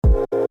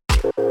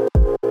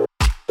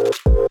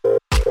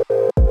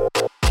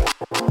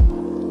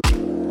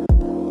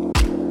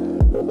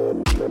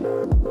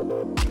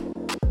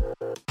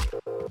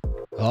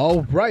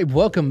All right,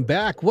 welcome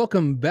back.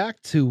 Welcome back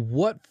to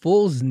What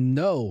Fools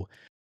Know.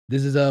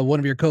 This is one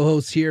of your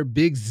co-hosts here,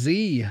 Big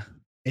Z,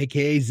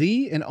 aka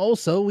Z, and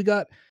also we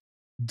got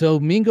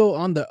Domingo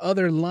on the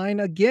other line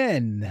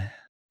again.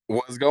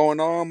 What's going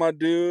on, my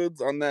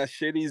dudes, on that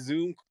shitty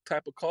Zoom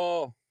type of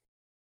call?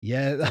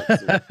 Yeah,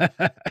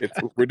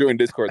 We're doing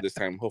Discord this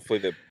time. Hopefully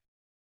the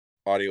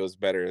audio is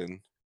better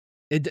than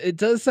it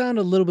does sound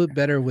a little bit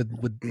better with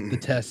the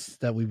tests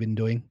that we've been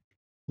doing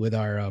with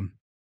our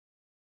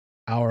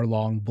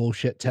hour-long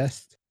bullshit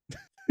test.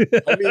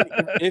 I mean,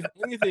 if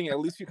anything, at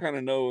least you kind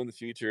of know in the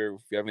future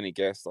if you have any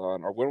guests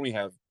on, or when we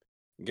have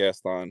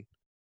guests on,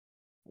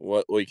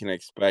 what you can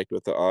expect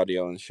with the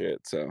audio and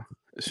shit. So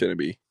it shouldn't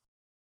be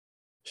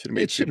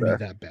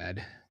that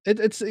bad.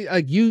 It's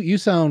like you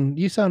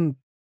sound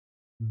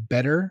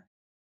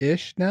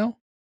better-ish now,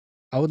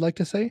 I would like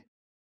to say.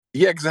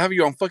 Yeah, because I have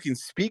you on fucking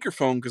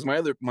speakerphone because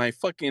my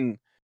fucking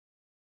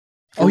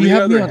you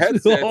have me on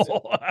headsets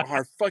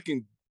are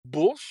fucking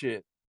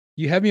bullshit.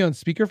 You have me on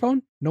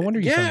speakerphone? No wonder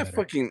you sound better.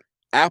 Fucking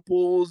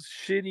Apple's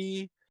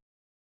shitty.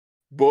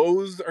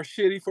 Bose are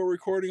shitty for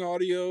recording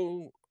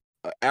audio.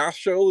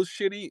 Astro is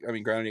shitty. I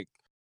mean, granted,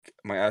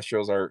 my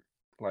Astros are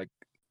like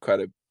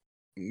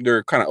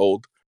they're kind of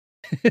old.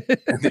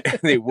 and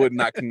they would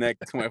not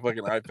connect to my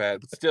fucking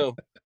iPad, but still.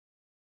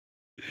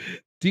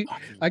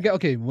 I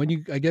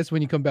guess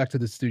when you come back to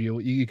the studio,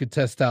 you could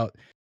test out,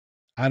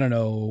 I don't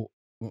know,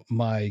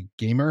 my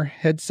gamer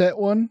headset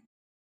one.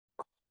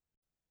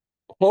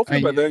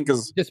 Hopefully by then,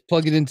 because just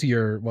plug it into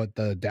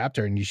the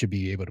adapter, and you should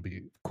be able to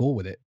be cool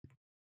with it.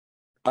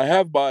 I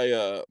have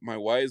my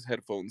Wise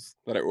headphones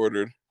that I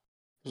ordered.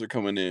 Those are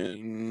coming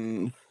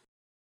in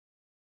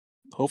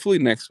hopefully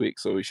next week,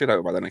 so we should have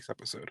it by the next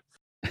episode.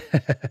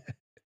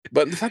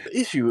 But it's not the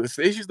issue.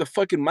 The issue is the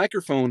fucking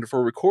microphone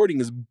for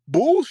recording is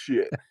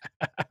bullshit.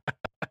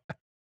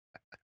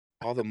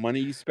 All the money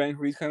you spend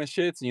for these kind of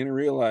shits, and you don't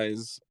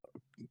realize,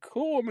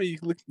 cool, I mean,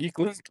 you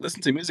can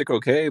listen to music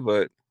okay,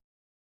 but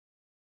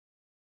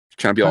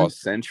trying to be all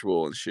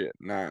sensual and shit,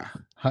 nah.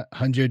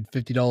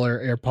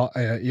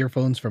 $150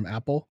 earphones from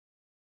Apple.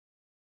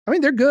 I mean,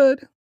 they're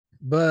good,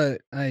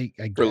 but I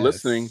guess for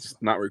listening,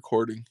 not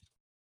recording.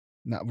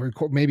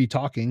 Maybe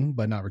talking,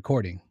 but not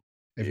recording.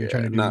 If you're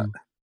trying to do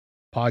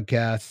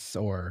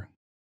podcasts or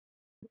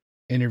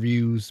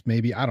interviews,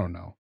 maybe, I don't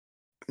know.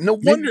 No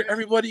wonder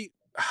everybody.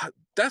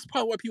 That's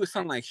probably why people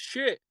sound like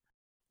shit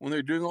when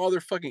they're doing all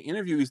their fucking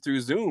interviews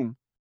through Zoom,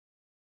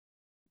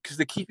 because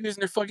they keep using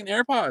their fucking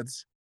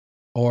AirPods.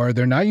 Or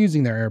they're not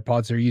using their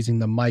AirPods; they're using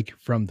the mic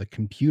from the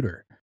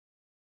computer.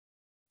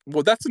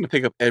 Well, that's gonna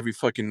pick up every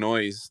fucking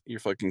noise your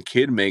fucking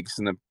kid makes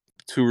in the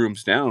 2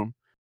 rooms down.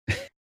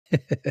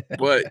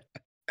 But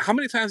how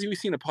many times have you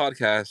seen a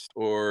podcast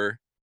or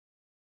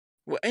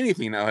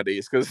anything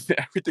nowadays? Because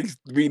everything's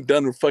being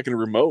done with fucking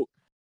remote.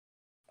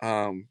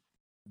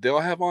 They'll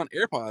have on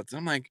AirPods.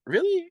 I'm like,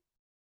 really?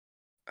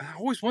 I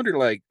always wonder,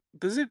 like,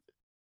 is it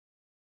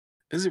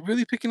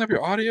really picking up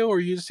your audio, or are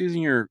you just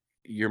using your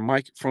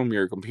mic from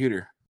your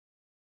computer?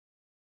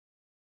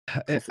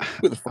 I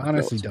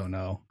honestly don't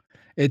know.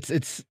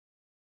 That's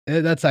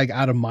like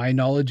out of my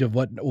knowledge of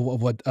what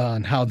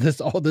on how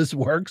all this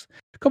works.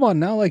 Come on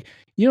now, like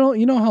you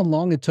know how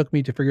long it took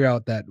me to figure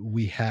out that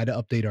we had to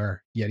update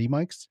our Yeti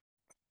mics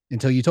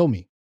until you told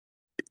me.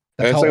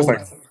 That's how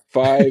like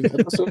 5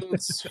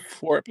 episodes,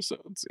 4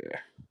 episodes. Yeah.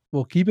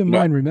 Well, keep in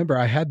mind, remember,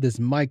 I had this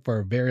mic for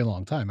a very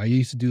long time. I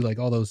used to do like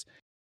all those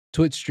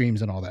Twitch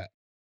streams and all that.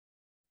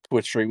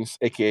 Twitch streams,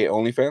 aka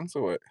OnlyFans,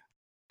 or what?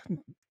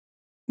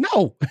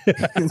 No.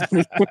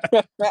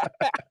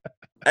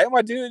 Hey,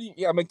 my dude, you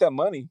gotta make that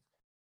money.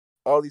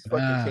 All these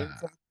fucking chains,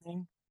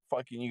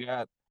 fucking, you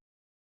got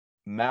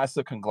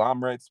massive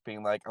conglomerates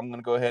being like, I'm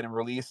gonna go ahead and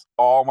release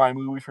all my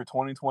movies for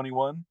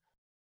 2021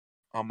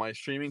 on my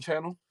streaming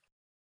channel.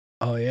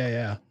 Oh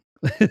yeah.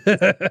 Please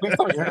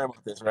tell me you heard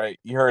about this, right?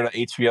 You heard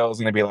HBO is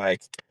gonna be like,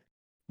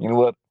 you know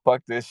what?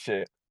 Fuck this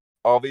shit.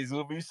 All these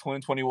movies,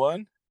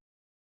 2021,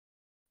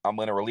 I'm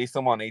gonna release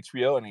them on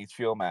HBO and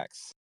HBO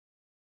Max.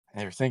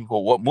 And you're thinking,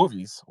 well, what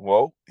movies?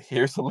 Well,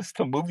 here's a list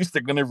of movies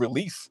they're gonna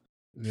release.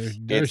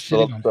 It's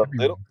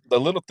the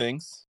little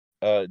things,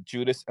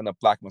 Judas and the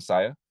Black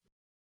Messiah,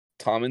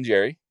 Tom and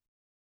Jerry,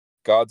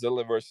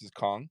 Godzilla vs.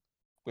 Kong,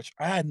 which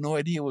I had no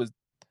idea was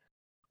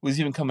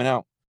even coming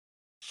out.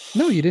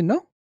 No, you didn't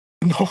know?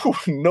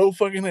 No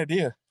fucking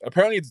idea.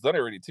 Apparently it's done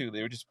already too.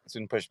 They were just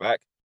soon pushed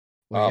back.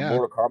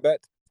 Mortal Kombat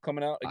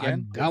coming out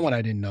again. That one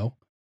I didn't know.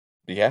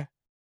 Yeah.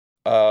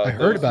 I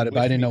heard about it,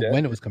 but I didn't know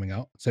when it was coming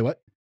out. Say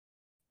what?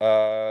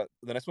 The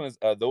next one is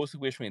Those Who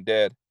Wish Me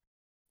Dead.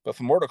 But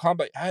for Mortal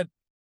Kombat, I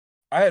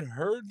had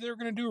heard they were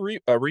gonna do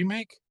a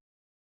remake,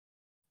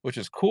 which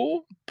is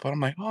cool. But I'm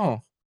like,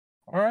 oh,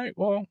 all right.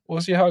 Well,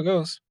 we'll see how it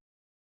goes.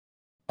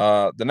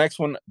 The next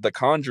one, The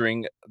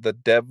Conjuring, the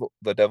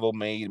devil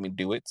made me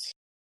do it.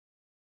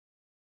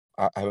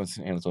 I haven't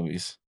seen any of those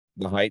movies.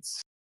 The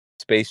Heights,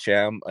 Space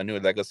Jam, A New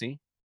Legacy,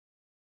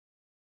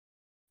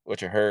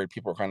 which I heard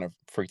people are kind of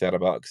freaked out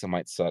about because it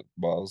might suck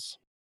balls.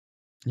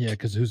 Yeah,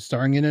 because who's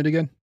starring in it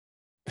again?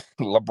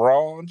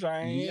 LeBron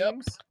Yep.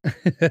 James.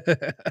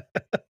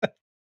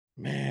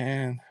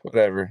 Man,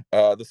 whatever.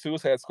 The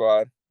Suicide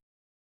Squad,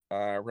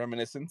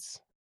 Reminiscence,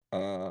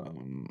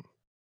 um,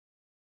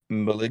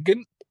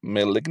 Malignant,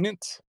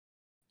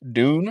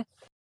 Dune.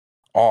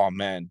 Oh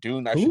man,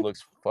 Dune actually Who?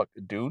 looks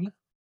Dune,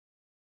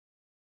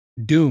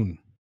 the Dune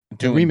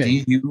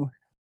remake. Dune.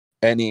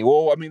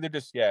 Well, I mean, they're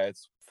just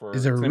it's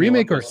Is it a it's gonna be one of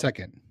remake or a those.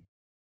 second?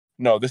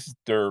 No,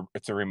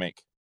 it's a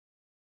remake.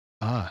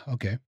 Ah,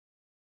 okay.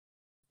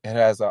 It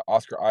has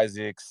Oscar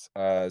Isaacs,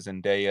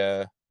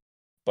 Zendaya,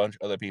 bunch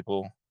of other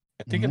people.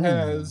 I think it Mm.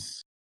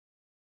 has.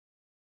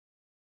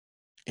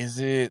 Is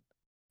it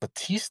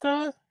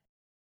Batista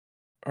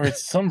or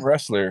it's some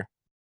wrestler?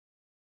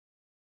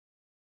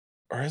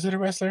 Or is it a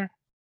wrestler?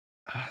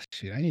 Ah,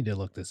 shit, I need to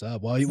look this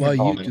up. While I you forget while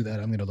the whole you name. do that,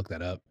 I'm gonna look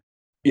that up.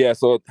 Yeah,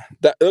 so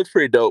that it looks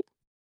pretty dope.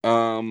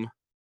 Um,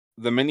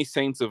 The Many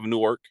Saints of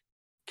Newark,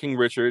 King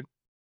Richard,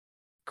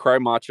 Cry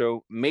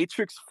Macho,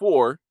 Matrix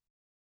 4.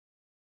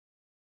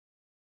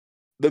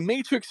 The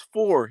Matrix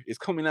 4 is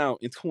coming out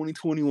in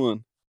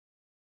 2021.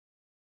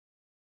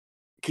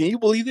 Can you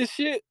believe this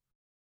shit?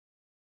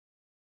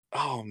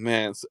 Oh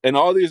man. And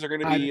all these are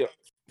gonna I be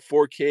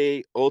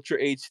 4K, Ultra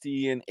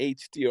HD, and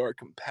HDR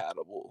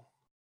compatible.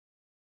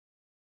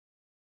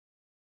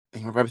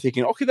 And we're probably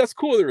thinking, okay, that's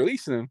cool. They're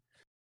releasing them.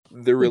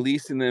 They're Well,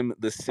 releasing them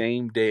the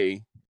same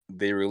day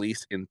they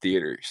release in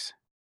theaters.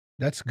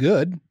 that's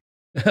good.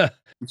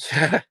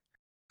 Yeah,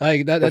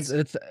 Like that's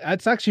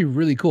that's actually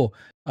really cool.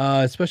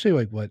 Especially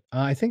like what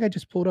I think I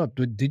just pulled up.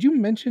 Did you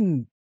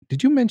mention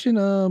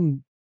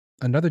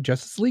another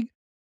Justice League?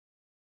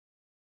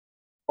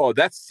 oh,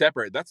 that's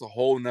separate. That's a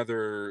whole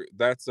nother.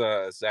 That's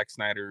Zack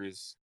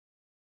Snyder's.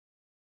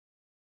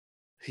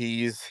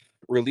 He's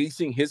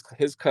releasing his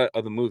cut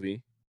of the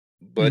movie,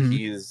 but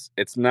Mhm.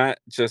 it's not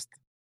just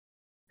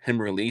him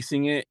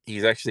releasing it.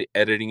 He's actually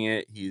editing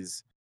it.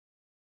 He's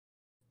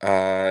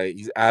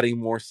adding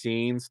more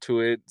scenes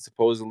to it.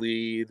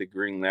 Supposedly, the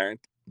Green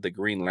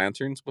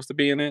Lantern's supposed to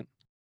be in it.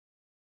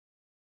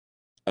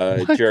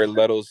 What? Jared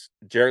Leto's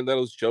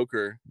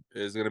Joker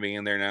is gonna be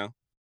in there now.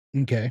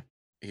 Okay.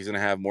 He's gonna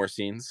have more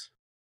scenes.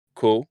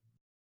 Cool.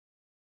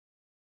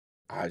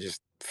 I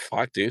just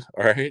fuck, dude.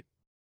 All right.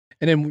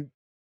 And then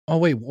oh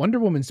wait, Wonder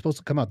Woman's supposed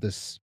to come out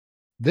this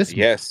month.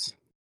 Yes,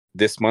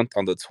 this month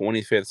on the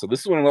 25th. So this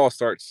is when it all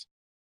starts.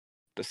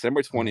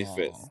 December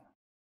 25th. Oh.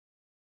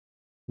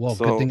 Well,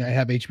 good So thing I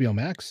have HBO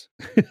Max.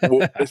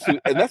 well,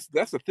 and that's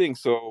the thing.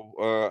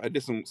 So I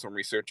did some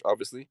research,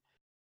 obviously,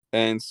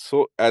 and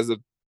so as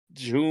of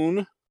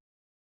June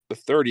the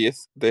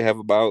 30th, they have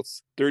about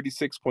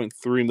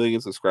 36.3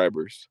 million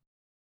subscribers.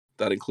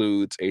 That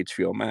includes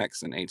HBO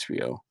Max and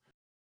HBO.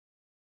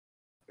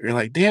 You're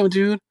like, damn,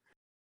 dude.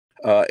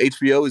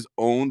 HBO is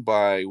owned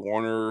by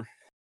Warner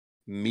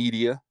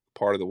Media,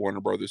 part of the Warner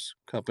Brothers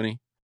company.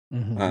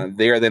 Mhm.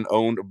 They are then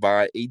owned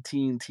by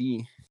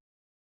AT&T.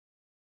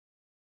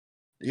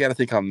 You got to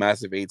think how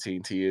massive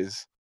AT&T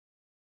is.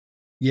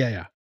 Yeah,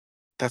 yeah.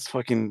 That's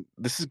fucking.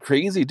 This is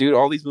crazy, dude.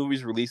 All these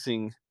movies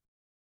releasing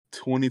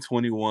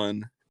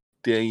 2021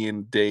 day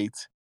and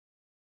date,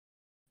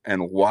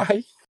 and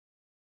why?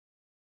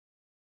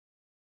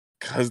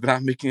 Because they're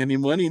not making any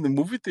money in the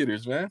movie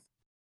theaters, man.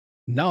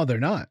 No, they're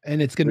not.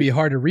 And it's gonna be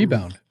hard to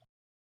rebound.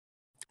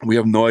 We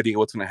have no idea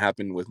what's going to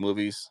happen with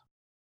movie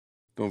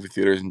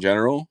theaters in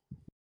general.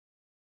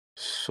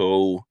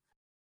 So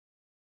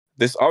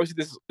this obviously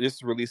this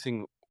is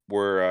releasing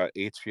where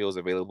HBO is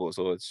available,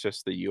 so it's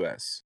just the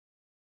U.S.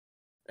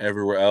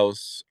 Everywhere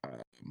else,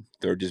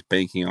 they're just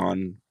banking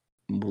on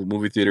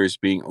movie theaters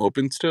being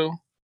open still,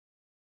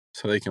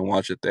 so they can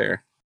watch it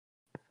there.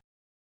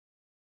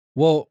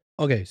 Well,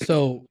 okay,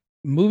 so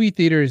movie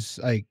theaters,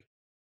 like,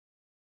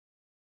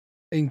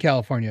 in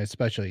California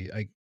especially,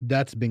 like,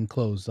 that's been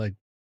closed, like,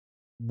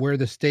 we're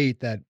the state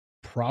that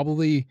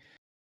probably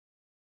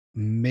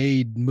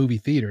made movie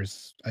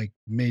theaters, like,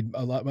 made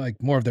a lot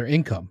like, more of their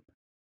income.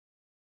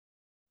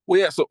 Well,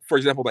 yeah. So, for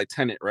example, like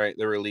Tenet, right?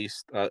 They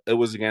released. It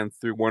was again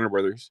through Warner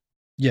Brothers.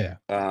 Yeah.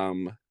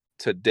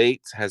 To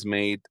date, has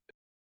made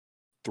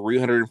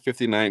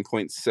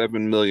 $359.7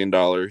 million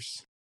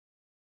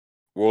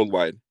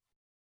worldwide.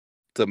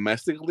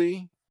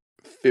 Domestically,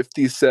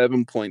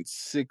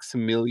 57.6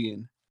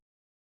 million.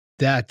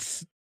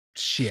 That's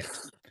shit.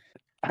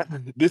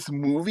 This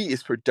movie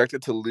is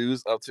projected to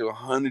lose up to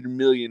 $100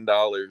 million,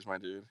 my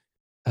dude.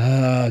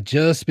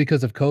 Just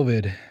because of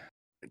COVID.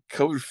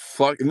 COVID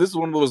fuck, and this is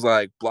one of those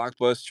like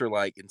blockbuster,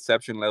 like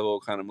Inception level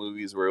kind of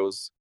movies where it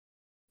was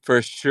for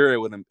sure it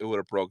would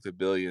have broke the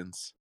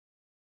billions.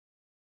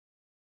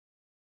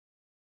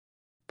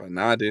 But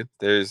nah, dude.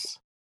 There's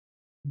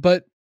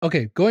But,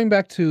 okay, going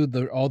back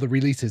to all the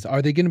releases,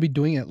 are they gonna be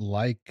doing it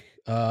like,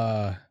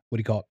 what do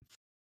you call it?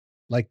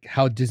 Like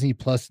how Disney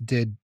Plus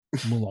did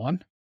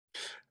Mulan?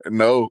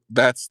 no.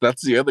 That's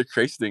the other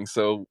crazy thing.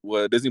 So,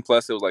 Disney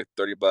Plus, it was like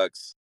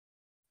 $30,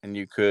 and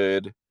you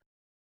could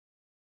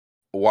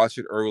watch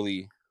it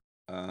early,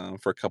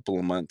 for a couple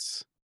of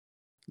months.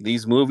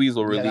 These movies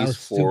will Yeah, that release was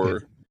stupid.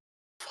 for.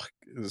 Fuck,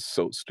 this is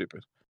so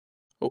stupid.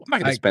 I'm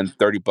not gonna spend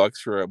 $30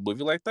 for a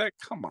movie like that.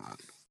 Come on.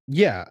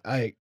 Yeah,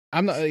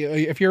 I'm not.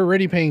 If you're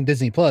already paying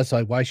Disney Plus,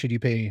 like, why should you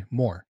pay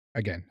more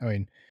again? I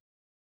mean,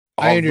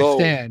 Although,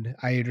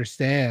 I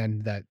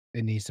understand that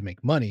it needs to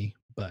make money,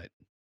 but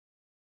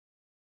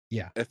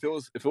yeah, if it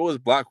was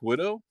Black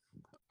Widow,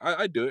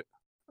 I'd do it.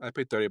 I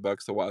paid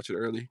 $30 to watch it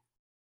early.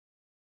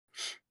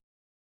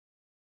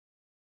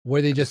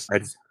 were they I just, just I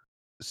just,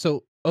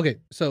 so okay?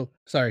 So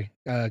sorry,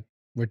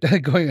 we're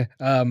going.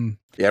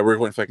 yeah, we're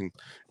going fucking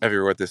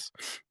everywhere with this.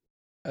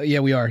 Yeah,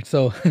 we are.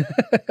 So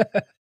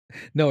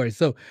no worries.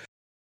 So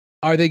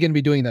are they going to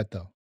be doing that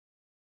though?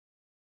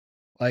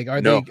 Like,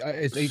 are No,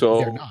 they? They're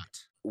so not.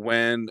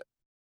 when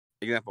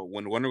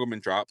when Wonder Woman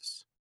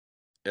drops,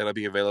 it'll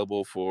be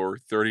available for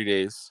 30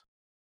 days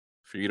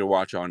for you to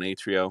watch on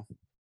HBO.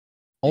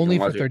 You can Only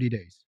for watch it. 30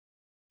 days.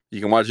 You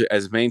can watch it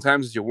as many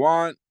times as you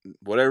want,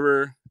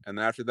 whatever. And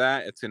then after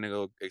that, it's gonna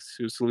go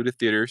exclusively to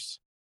theaters.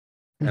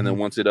 And then Mhm.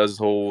 once it does its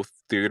whole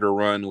theater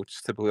run, which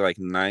is typically like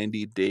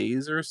 90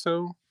 days or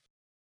so,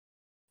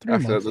 3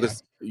 months, after yeah.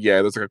 this,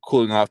 yeah, there's like a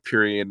cooling off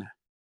period.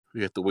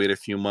 You have to wait a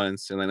few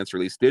months, and then it's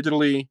released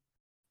digitally,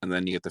 and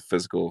then you get the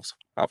physical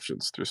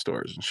options through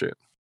stores and shit.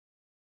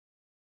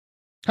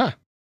 Huh.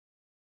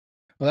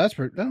 Well,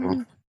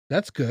 Oh.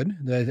 that's good.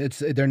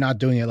 That they're not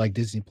doing it like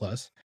Disney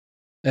Plus.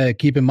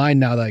 Keep in mind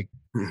now, like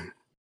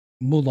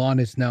Mulan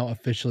is now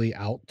officially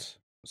out,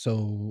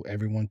 so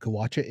everyone could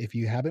watch it if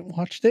you haven't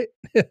watched it.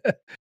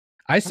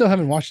 I still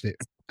haven't watched it.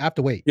 I have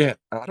to wait. Yeah,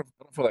 I don't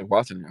feel like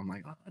watching it. I'm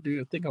like, oh,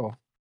 dude, I think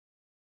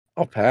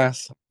I'll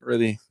pass.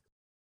 Really,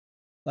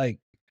 Like,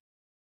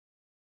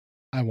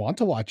 I want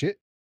to watch it,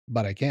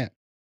 but I can't.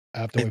 I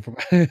have to wait for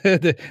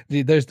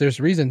there's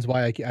reasons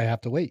why I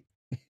have to wait.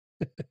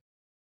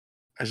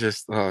 I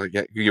just,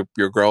 yeah,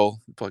 your girl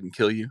fucking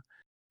kill you.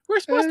 We're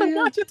supposed to Yeah.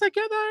 watch it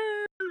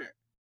together.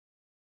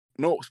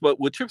 No, but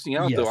what trips me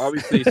out though, Yes.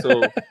 obviously,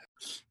 so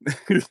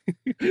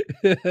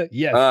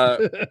Yes. uh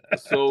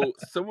so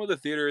some of the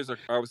theaters are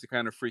obviously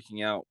kind of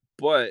freaking out,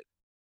 but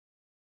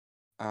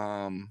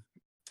um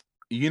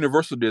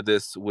Universal did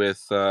this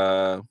with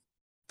a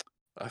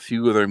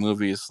few other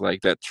movies,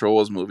 like that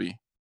Trolls movie.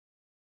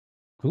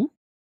 Who?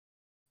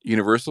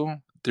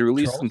 Universal, they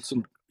released Trolls?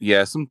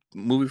 some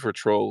movie for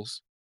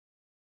Trolls,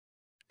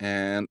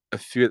 and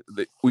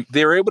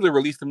they were able to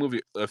release the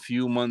movie a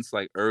few months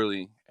like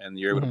early, and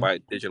you're able to Mhm. buy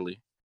it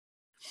digitally.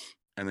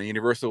 And then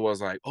Universal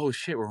was like, "Oh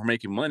shit, we're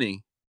making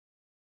money."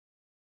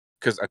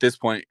 Because at this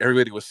point,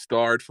 everybody was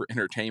starved for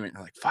entertainment.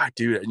 They're like, fuck,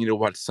 dude, I need to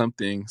watch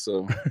something.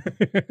 So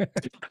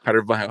how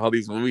to buy all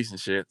these movies and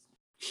shit.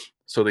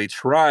 So they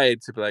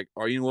tried to be like,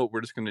 oh, you know what?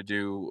 We're just gonna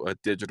do a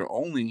digital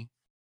only.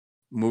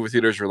 Movie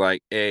theaters were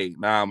like, hey,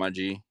 nah, my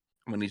G,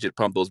 I'm gonna need you to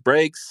pump those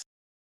brakes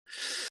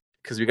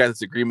because we got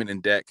this agreement in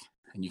deck,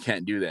 and you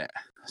can't do that.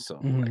 So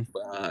I'm like,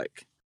 Mhm.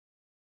 fuck.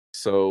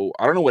 So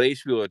I don't know what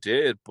HBO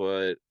did,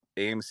 but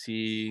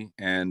AMC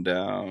and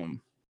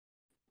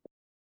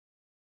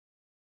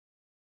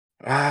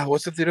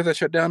what's the theater that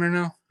shut down right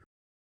now?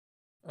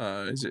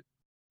 Is it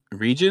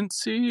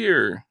Regency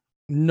or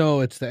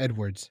No, it's the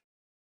Edwards.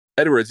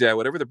 Edwards? Yeah,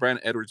 whatever the brand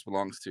Edwards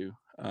belongs to.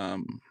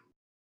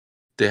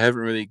 They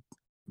haven't really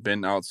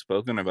been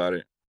outspoken about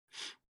it.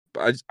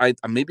 But I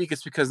maybe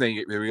it's because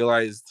they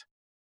realized.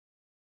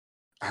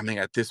 I mean,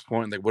 at this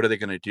point, like, what are they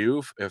gonna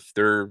do if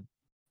their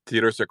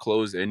theaters are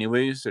closed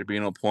anyways? There'd be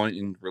no point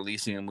in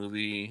releasing a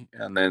movie,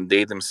 and then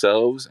they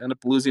themselves end up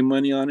losing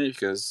money on it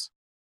because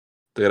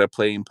they gotta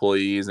pay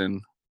employees.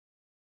 And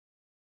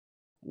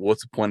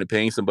what's the point of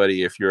paying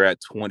somebody if you're at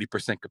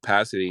 20%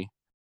 capacity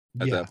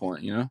at Yeah. that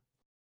point? You know?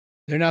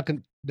 They're not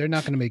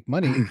gonna make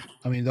money.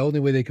 I mean, the only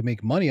way they could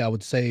make money, I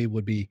would say,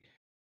 would be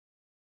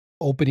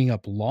opening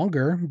up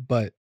longer,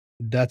 but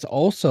that's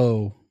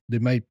also there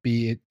might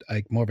be,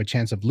 like, more of a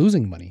chance of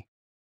losing money.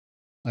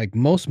 Like,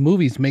 most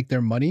movies make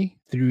their money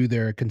through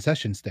their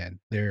concession stand,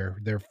 their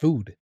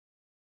food.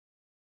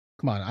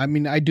 Come on, I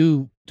mean, I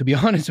do to be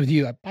honest with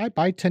you, I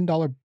buy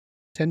 $10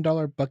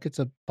 buckets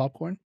of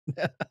popcorn.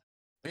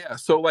 Yeah.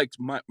 So like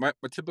my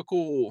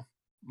typical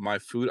my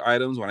food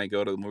items when I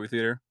go to the movie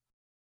theater,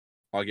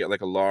 I'll get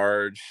like a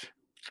large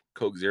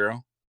Coke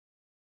Zero.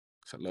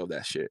 'Cause I love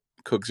that shit.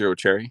 Coke Zero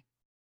cherry.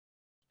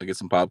 I get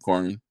some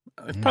popcorn.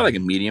 It's probably like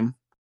Mhm. a medium.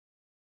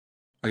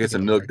 I I get get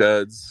some a Milk large.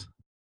 Duds,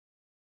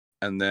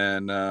 and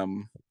then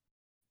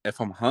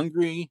if I'm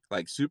hungry,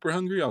 like super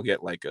hungry, I'll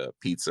get like a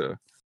pizza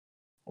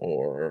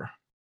or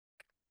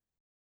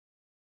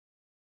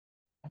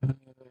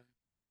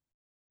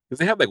because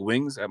they have like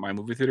wings at my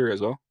movie theater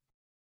as well,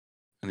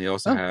 and they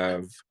also Oh,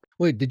 have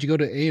wait, did you go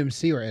to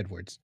AMC or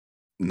Edwards?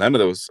 none of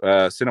those.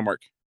 Cinemark.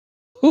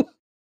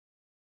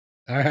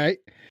 Alright.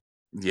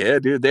 Yeah,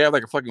 dude, they have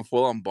like a fucking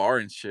full on bar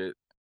and shit.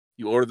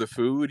 You order the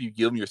food, you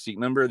give them your seat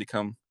number, they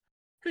come.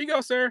 Here you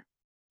go, sir.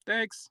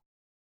 Thanks.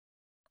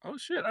 Oh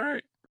shit! All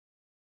right.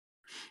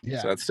 So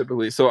Yeah, that's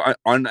typically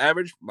on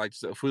average, like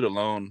so food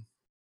alone,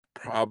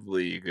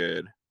 probably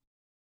good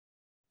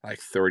like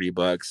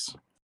 $30.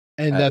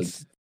 and At,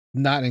 that's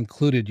not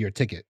included your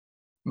ticket.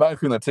 not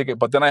including the ticket,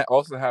 but then I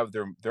also have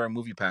their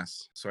movie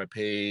pass. So I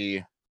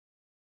pay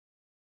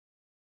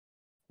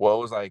Well,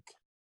 it was like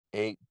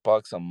 $8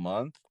 a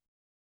month,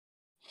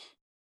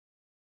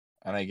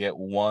 and I get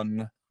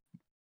one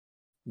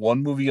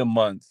movie a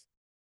month,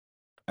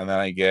 and then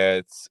I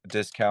get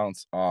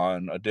discounts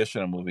on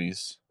additional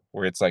movies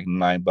where it's like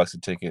 $9 a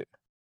ticket.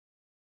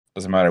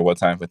 Doesn't matter what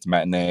time, if it's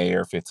matinee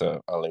or if it's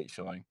a late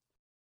showing.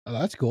 Oh,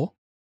 that's cool.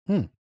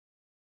 Hmm.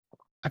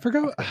 I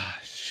forgot. Okay.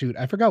 Shoot,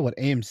 I forgot what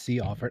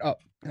AMC offered. Oh,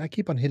 I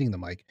keep on hitting the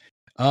mic.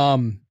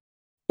 Um,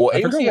 Well,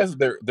 I forgot AMC what.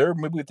 has their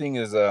movie thing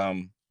is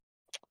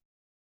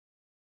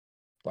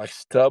like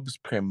Stubbs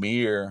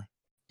Premiere,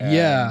 and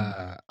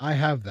Yeah, I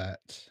have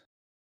that,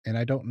 and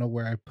I don't know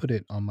where I put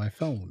it on my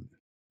phone.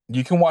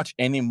 you can watch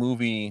any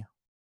movie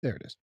There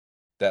it is.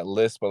 that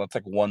lists, but that's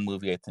like one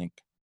movie, I think,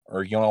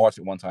 or you only watch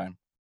it one time.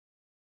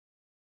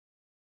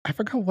 I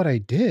forgot what I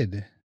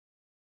did.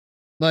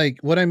 Like,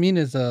 what I mean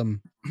is,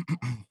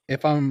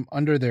 if I'm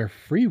under their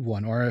free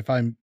one, or if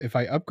I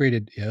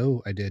upgraded.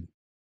 Oh, I did.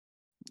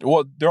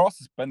 Well, they're all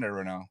suspended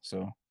right now, so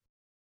you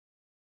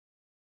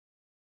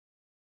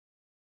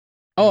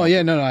don't Oh have yeah,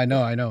 to.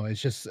 no, I know.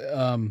 It's just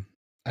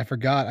I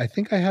forgot. I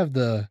think I have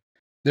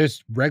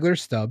there's regular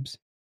stubs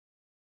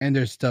and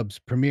there's stubs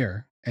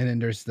premiere and then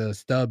there's the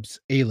stubs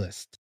A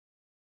list.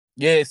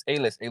 Yes, A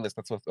list, A list.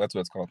 That's what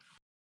it's called.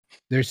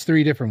 There's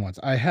three different ones.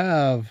 I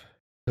have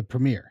the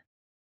premiere.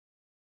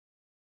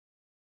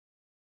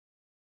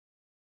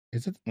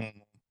 Is it?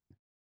 Mm.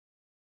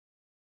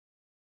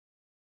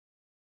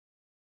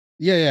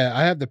 Yeah, yeah.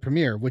 I have the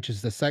premiere, which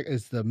is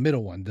is the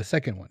middle one, the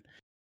second one.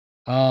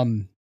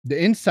 The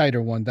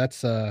insider one,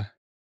 that's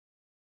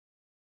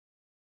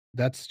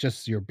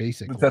just your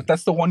basic one.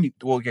 That's the one.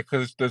 Well, yeah,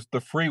 because there's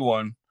the free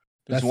one.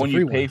 There's the That's the one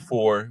you free pay one.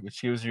 for,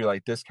 which gives you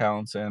like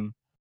discounts and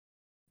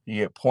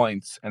you get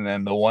points, and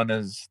then the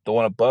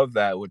one above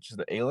that, which is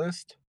the A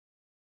list.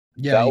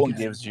 Yeah, That you one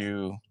can. gives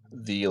you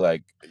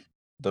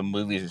the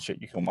movies and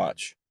shit you can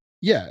watch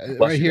Yeah,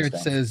 plus right your here it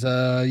discounts.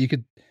 says you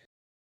could,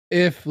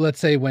 if let's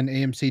say when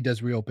AMC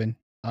does reopen,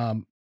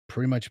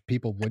 pretty much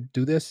people would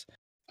do this.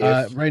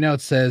 If Right now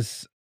it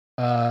says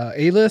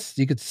A list,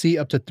 you could see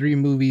up to 3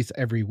 movies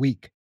every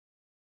week.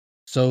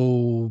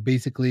 So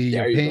basically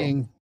you're there you go.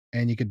 paying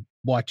and you could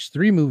watch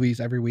 3 movies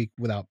every week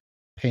without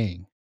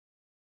paying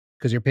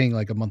because you're paying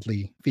like a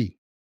monthly fee.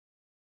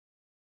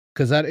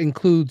 Because that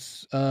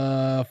includes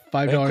That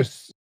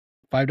includes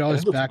that $5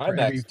 includes back for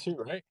every. IMAX too,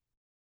 right?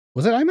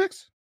 Was it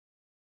IMAX?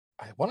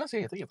 I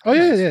think it's Oh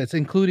yeah, IMAX. yeah, it's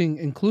including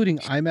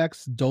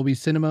IMAX, Dolby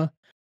Cinema,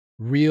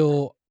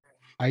 Real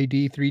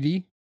ID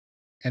 3D,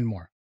 and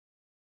more.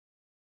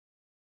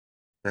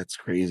 That's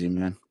crazy,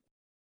 man.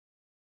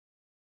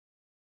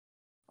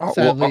 Oh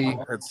well, Sadly,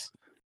 it's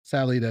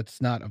sadly,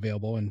 that's not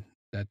available, and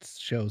that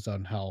shows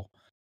on how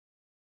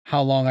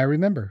long I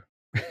remember.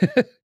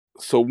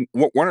 so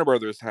Warner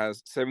Brothers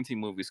has 17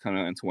 movies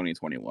coming out in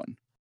 2021.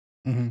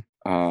 Mhm.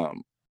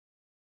 Um,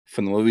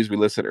 from the movies we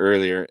listed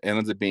earlier, it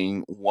ends up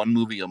being one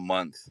movie a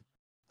month.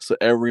 So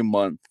every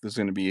month there's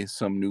going to be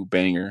some new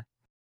banger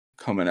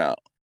coming out.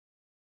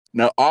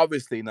 Now,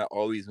 obviously, not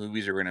all these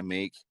movies are going to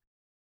make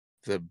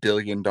the $1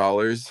 billion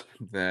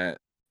that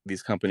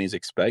these companies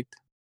expect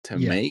to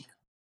Yeah. make.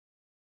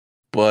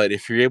 But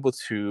if you're able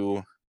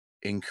to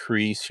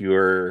increase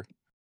your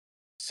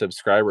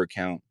subscriber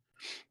count,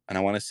 and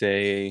I want to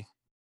say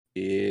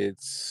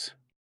it's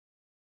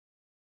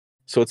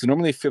it's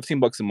normally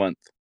 $15 a month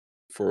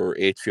for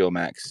HBO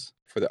Max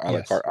for the a la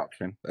Yes. carte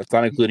option. That's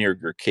not including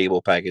your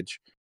cable package.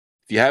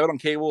 If you have it on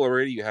cable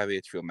already, you have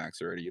HBO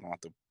Max already. You don't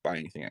have to buy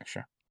anything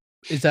extra.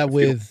 Is that If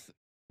you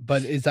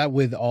don't, is that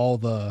with all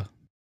the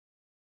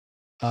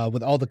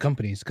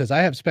companies? Because I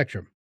have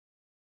Spectrum.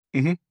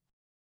 Mhm.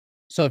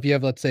 So if you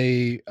have, let's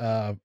say,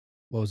 what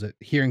was it?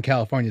 Here in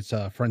California, it's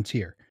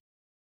Frontier.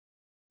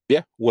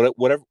 Yeah,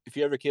 whatever. If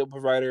you have a cable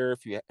provider,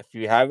 if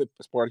you have it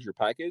as part of your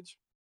package,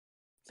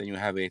 then you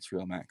have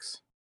HBO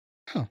Max.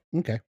 Oh,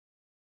 okay.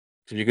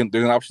 So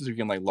there's an option so you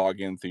can like log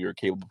in through your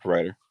cable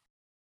provider.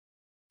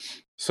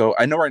 So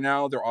I know right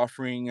now they're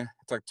offering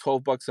it's like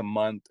 $12 a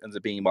month, ends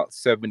up being about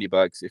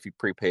 $70 if you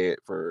prepay it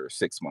for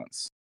 6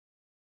 months.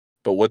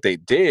 But what they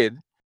did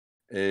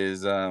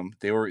is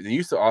they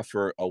used to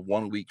offer a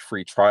 1 week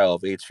free trial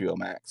of HBO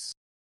Max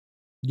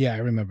Yeah, I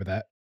remember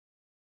that.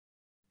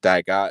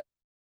 that got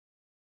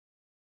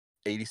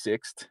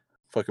 86th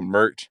fucking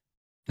merch.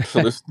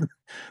 So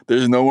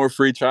there's no more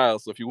free trial.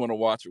 So if you want to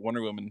watch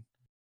Wonder Woman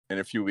in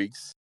a few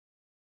weeks,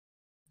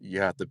 you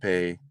have to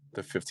pay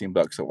the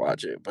 $15 to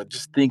watch it. But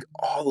just think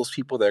all those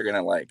people that are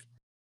gonna like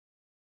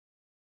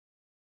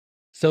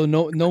So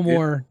no it.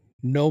 more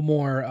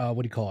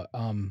what do you call it?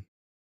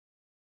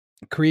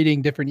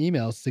 Creating different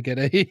emails to get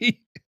a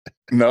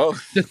No,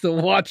 just to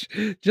watch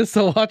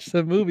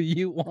the movie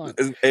you want.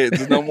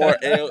 there's no more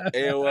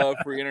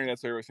AOL free internet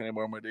service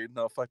anymore, my dude.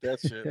 No, fuck that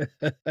shit.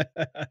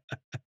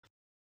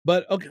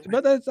 But okay,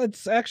 but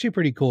that's actually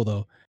pretty cool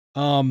though.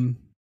 Um,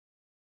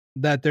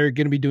 that they're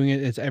gonna be doing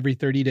it. It's every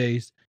 30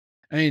 days.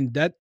 I mean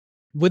that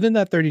within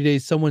that 30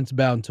 days, someone's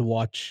bound to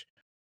watch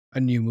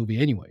a new movie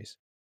anyways.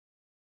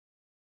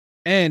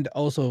 And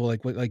also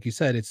like you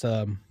said, it's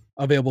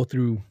available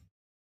through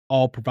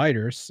all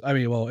providers. I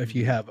mean, well, if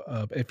you have,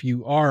 if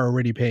you are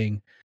already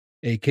paying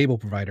a cable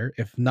provider,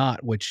 if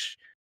not, which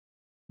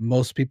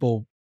most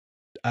people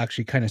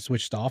actually kind of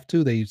switched off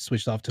to, they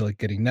switched off to like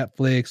getting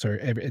Netflix or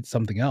it's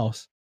something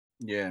else.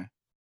 Yeah.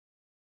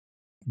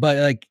 But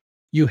like,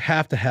 you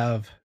have to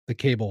have the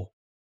cable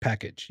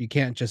package. You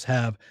can't just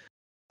have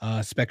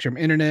Spectrum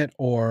Internet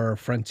or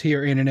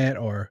Frontier Internet,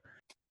 or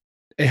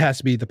it has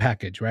to be the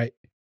package, right?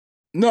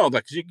 No,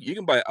 like you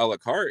can buy a la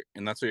carte,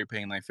 and that's why you're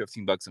paying like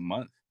 $15 a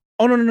month.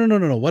 Oh, no, no, no, no,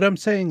 no, no. What I'm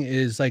saying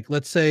is, like,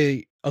 let's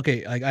say,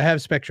 okay, like I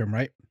have Spectrum,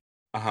 right?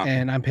 Uh-huh.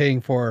 And I'm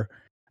paying for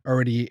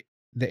already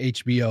the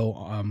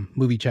HBO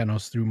movie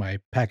channels through my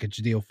package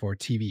deal for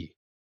TV.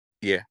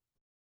 Yeah.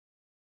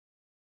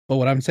 But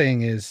what I'm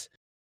saying is,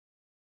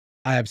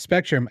 I have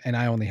Spectrum and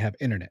I only have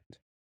internet.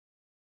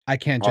 I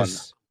can't Oh, no.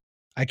 just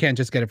I can't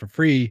just get it for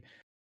free.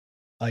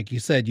 Like you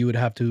said, you would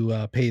have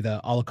to pay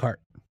the a la carte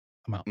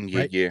amount, Yeah,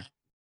 right? yeah.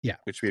 Yeah.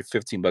 Which would be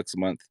 $15 a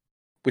month.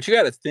 But you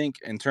got to think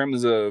in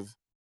terms of,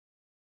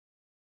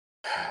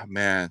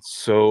 man.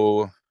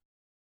 So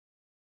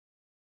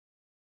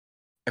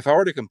if I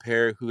were to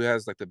compare who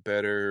has like the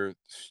better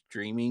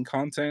streaming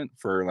content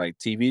for like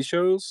TV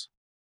shows,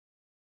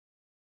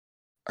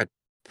 I'd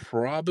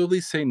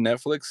probably say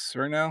Netflix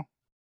right now.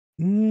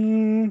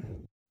 Mm,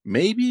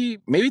 Maybe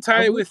I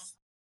tie it would with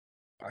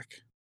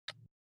like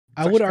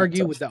I it's would actually kind of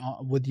argue with tough.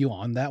 the with you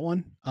on that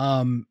one.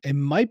 It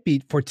might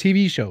be for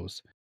TV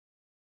shows.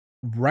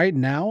 Right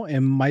now, it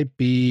might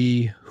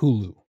be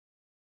Hulu.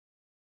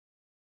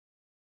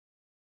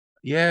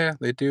 Yeah,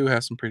 they do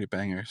have some pretty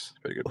bangers,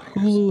 pretty good bangers.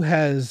 Hulu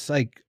has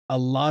like a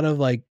lot of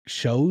like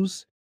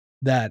shows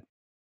that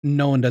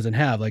no one doesn't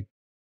have. Like,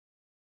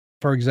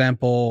 for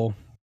example,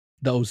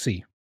 the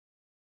OC.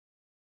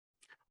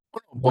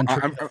 Well, One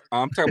trick.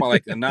 I'm talking about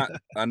like not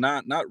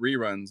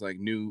reruns, like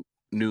new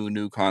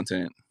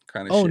content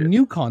kind of Oh, shit.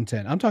 new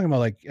content. I'm talking about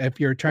like if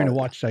you're trying to Oh,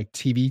 watch like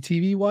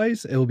TV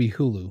wise, it will be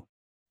Hulu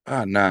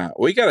nah.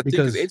 Well, you got to think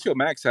because because HBO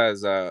Max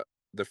has the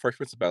Fresh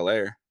Prince of Bel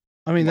Air.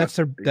 I mean You that's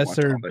watch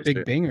their all that big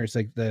shit. bangers.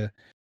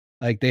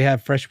 Like they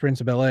have Fresh Prince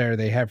of Bel Air,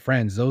 they have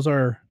Friends. Those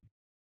are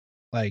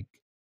like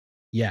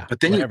yeah,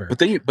 whatever. But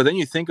then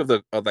you think of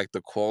like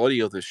the quality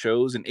of the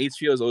shows, and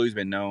HBO has always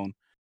been known.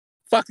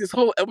 Fuck, this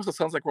whole episode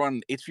sounds like we're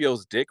on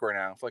HBO's dick right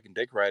now. Fucking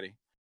dick riding.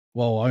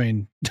 Well, I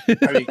mean,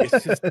 I mean,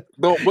 it's just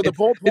no. But the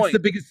whole it's the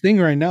point. biggest thing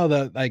right now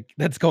that like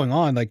that's going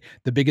on. Like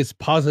the biggest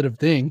positive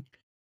thing.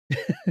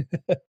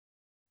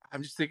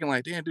 I'm just thinking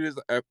like, damn, dude.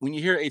 When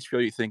you hear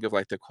HBO, you think of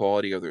like the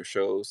quality of their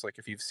shows. Like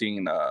if you've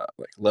seen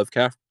like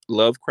Lovecraft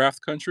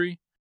Country,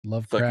 fucking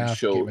Lovecraft, Game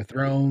show, of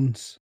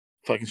Thrones.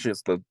 fucking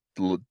shit's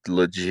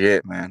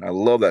legit, man. I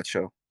love that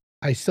show.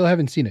 I still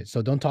haven't seen it,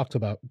 so don't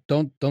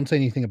say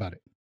anything about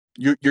it.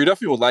 You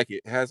definitely will like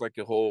it. It has like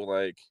a whole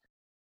like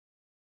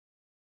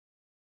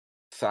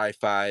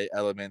sci-fi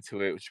element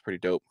to it, which is pretty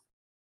dope.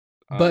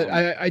 But Um,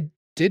 I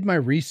did my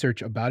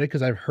research about it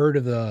because I've heard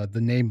of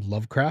the name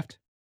Lovecraft.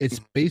 It's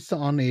based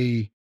on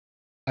a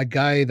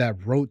guy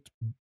that wrote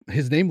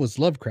his name was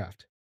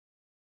Lovecraft.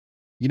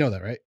 You know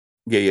that, right?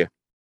 yeah, yeah.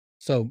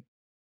 So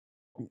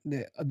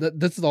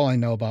this is all I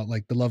know about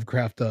like the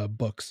Lovecraft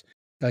books.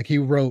 Like he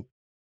wrote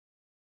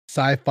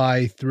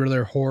sci-fi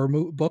thriller horror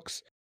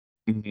books.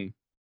 Hmm.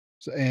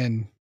 So,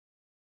 and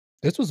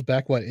this was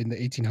back what in the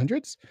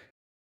 1800s?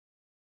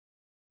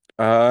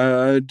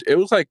 It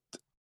was like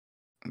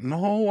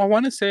no, I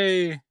want to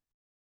say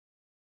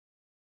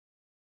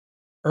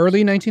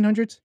Early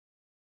 1900s?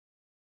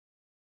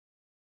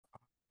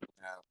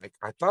 like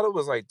I thought it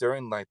was like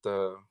during like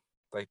the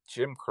like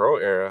Jim Crow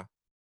era.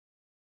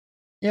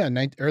 Yeah,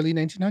 early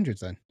 1900s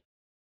then.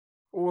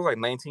 It was like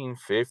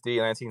 1950,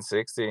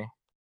 1960.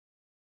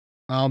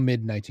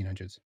 Mid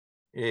 1900s.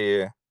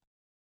 Yeah.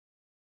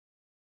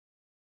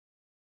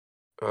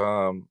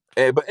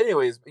 But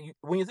anyways,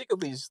 when you think of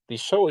these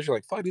shows, you're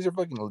like, fuck, these are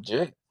fucking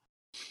legit.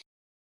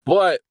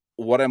 But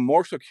what I'm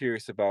more so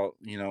curious about,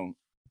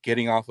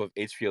 getting off of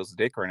HBO's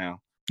dick right now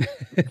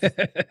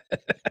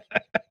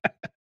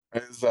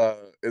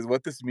is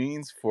what this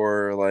means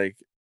for like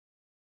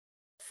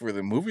for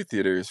the movie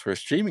theaters for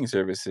streaming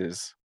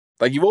services.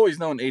 Like you've always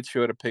known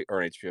HBO to pick or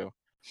HBO,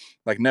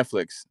 like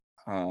Netflix,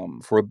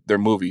 for their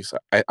movies.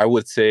 I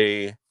would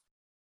say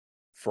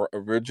for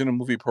original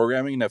movie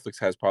programming, Netflix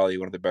has probably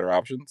one of the better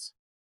options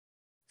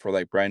for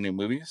like brand new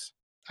movies.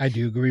 I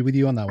do agree with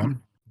you on that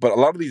one. But a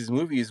lot of these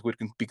movies would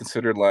be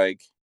considered like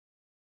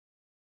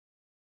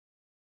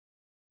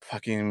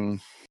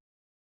fucking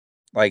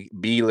like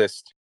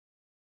B-list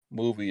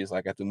movies,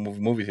 like at the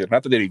movie theater.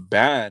 Not that they'd be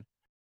bad,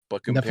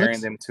 but comparing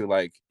Netflix? them to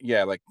like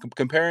yeah, like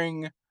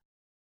comparing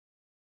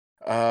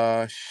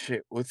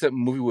shit, what's that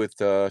movie with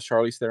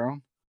Charlize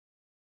Theron?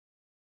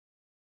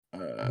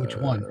 Which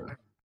one?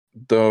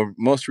 The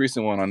most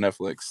recent one on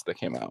Netflix that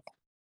came out.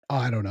 Oh,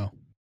 I don't know.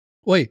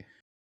 Wait.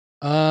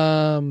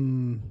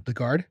 The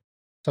Guard?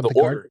 The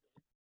Something Guard? Order.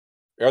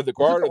 Or the Was it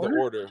Guard The or the Order?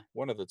 Order.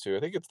 One of the two. I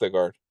think it's the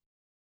Guard.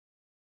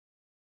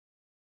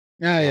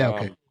 Yeah, yeah,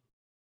 okay. Um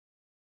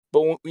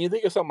but when you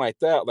think of something like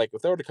that, like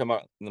if they were to come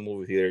out in the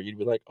movie theater, you'd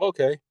be like,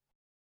 okay,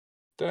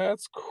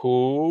 That's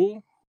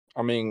cool.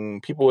 I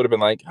mean, people would have been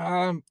like,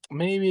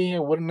 maybe I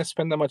wouldn't have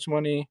spent that much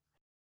money.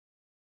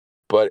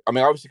 But I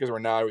mean, obviously, because we're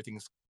now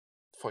everything's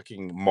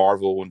fucking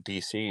Marvel and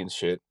DC and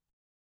shit,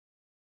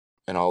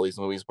 and all these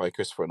movies by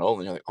Christopher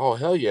Nolan. You're like, oh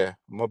hell yeah,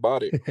 I'm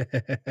about it.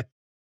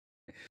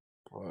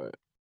 But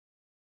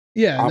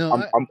Yeah, I'm no,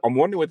 I'm I'm, I'm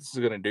wondering what this is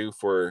gonna do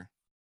for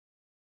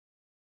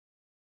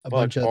a fuck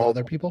bunch of the all.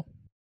 other people.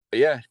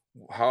 Yeah,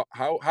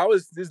 how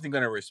is Disney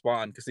gonna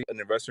respond? Because an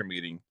investor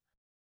meeting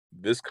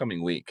this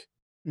coming week.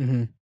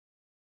 Hmm.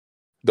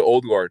 The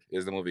Old Guard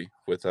is the movie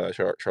with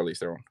Charlize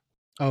Theron.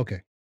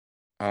 Okay.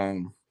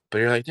 But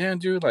you're like, damn,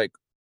 dude, like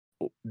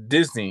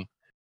Disney,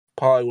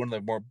 probably one of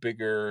the more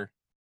bigger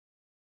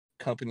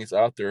companies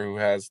out there who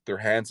has their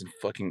hands in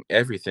fucking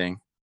everything.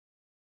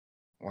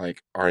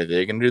 Like, are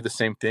they gonna do the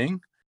same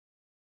thing?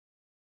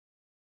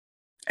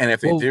 And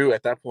if they Well, do,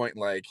 at that point,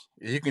 like,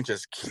 you can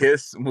just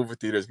kiss movie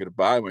theaters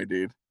goodbye, my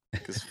dude.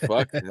 Because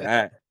fuck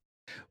that.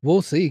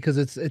 we'll see because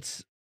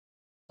it's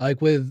like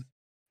with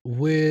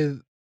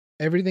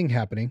everything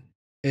happening,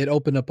 it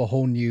opened up a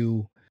whole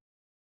new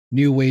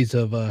ways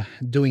of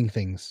doing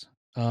things.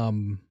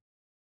 Um,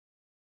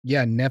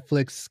 yeah,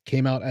 Netflix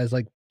came out as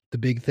like the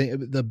big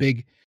thing, the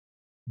big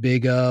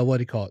what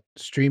do you call it?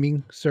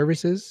 Streaming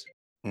services.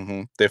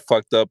 They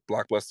fucked up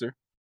Blockbuster.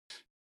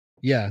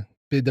 Yeah,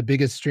 the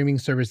biggest streaming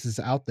services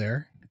out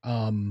there.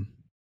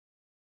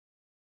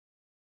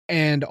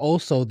 And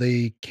also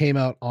they came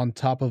out on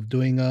top of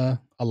doing a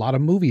lot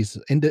of movies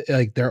into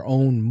like their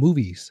own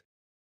movies.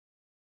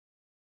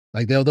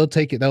 Like they'll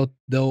take it they'll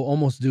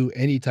almost do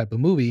any type of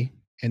movie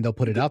and they'll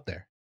put it out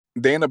there.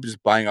 They end up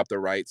just buying up the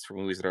rights for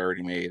movies that are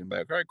already made and be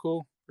like, all right,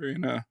 cool. We're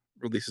gonna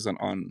release this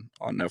on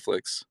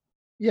Netflix.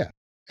 Yeah.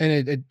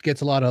 And it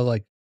gets a lot of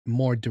like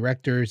more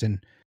directors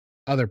and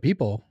other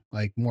people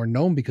like more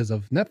known because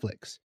of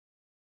Netflix.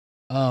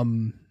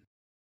 Um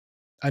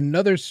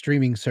Another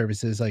streaming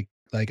services like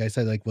I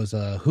said like was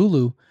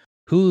Hulu.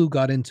 Hulu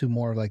got into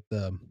more of like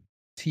the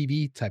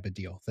TV type of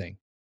deal thing.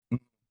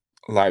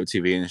 Live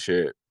TV and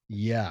shit.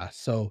 Yeah,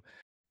 so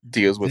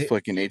Deals with they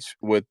fucking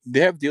they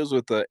have deals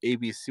with the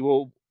ABC.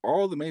 Well,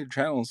 all the major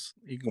channels,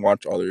 you can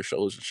watch all their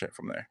shows and shit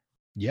from there.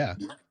 yeah.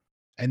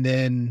 And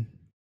then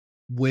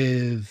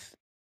with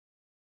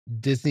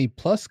Disney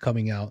Plus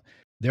coming out,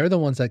 they're the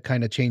ones that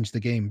kind of changed the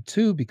game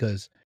too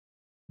because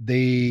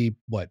they're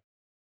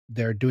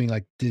doing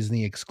like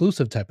Disney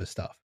exclusive type of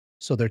stuff.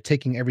 So they're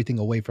taking everything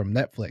away from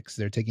Netflix.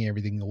 They're taking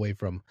everything away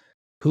from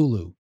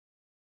Hulu.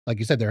 Like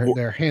you said, Well,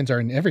 their hands are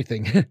in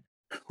everything.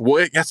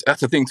 that's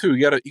the thing too.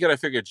 You gotta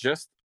figure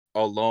just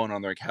alone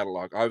on their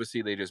catalog.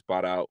 Obviously, they just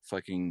bought out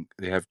fucking.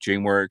 They have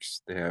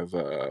DreamWorks. They have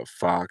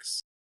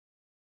Fox.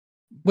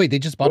 Wait, they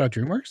just bought What out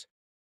DreamWorks?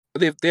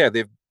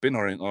 they've been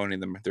owning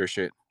them their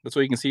shit. That's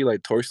why you can see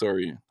like Toy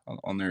Story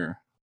on their.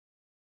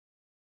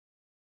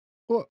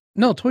 Well,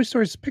 no, Toy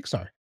Story is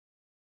Pixar.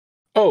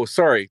 Oh,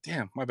 sorry.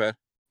 Damn, my bad.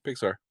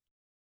 Pixar.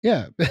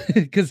 Yeah,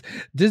 because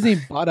Disney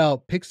bought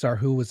out Pixar,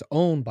 who was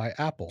owned by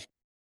Apple,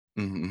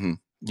 Mm-hmm. which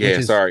Yeah,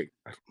 is sorry.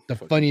 the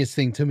Fucking funniest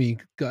thing to me.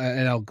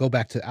 And I'll go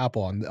back to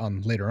Apple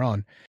on later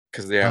on.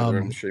 because they have their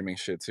own Um, streaming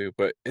shit too.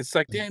 But it's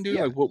like, damn, dude,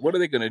 yeah, like, what are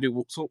they gonna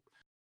do? So,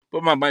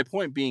 but my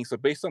point being, so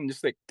based on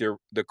just like their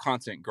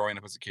content growing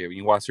up as a kid, when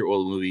you watch their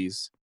old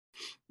movies,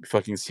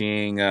 fucking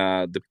seeing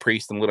the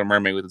priest and Little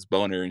Mermaid with his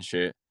boner and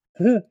shit,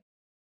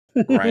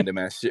 random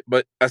ass shit.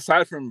 But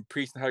aside from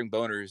priest having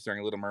boners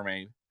during Little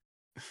Mermaid,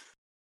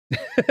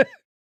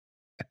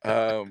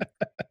 um,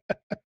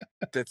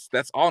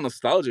 that's all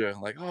nostalgia.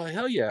 Like, oh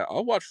hell yeah,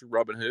 I'll watch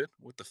Robin Hood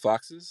with the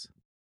foxes.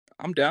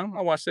 I'm down.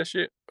 I'll watch that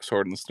shit.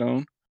 Sword in the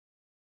Stone.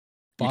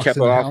 You Fox kept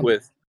it and the off Hound.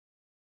 with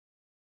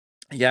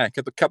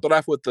kept it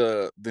off with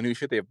the new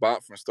shit they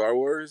bought from Star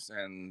Wars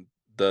and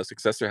the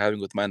success they're having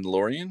with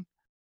Mandalorian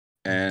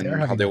They're and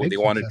how having big they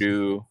want to success.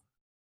 do.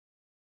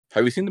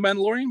 Have you seen the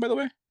Mandalorian, by the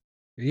way?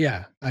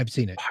 Yeah, I've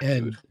seen it, Fuck, dude.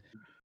 and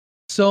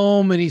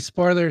so many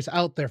spoilers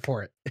out there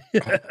for it.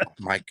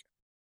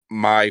 Oh,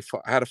 I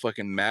had a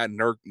fucking mad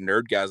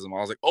nerdgasm. I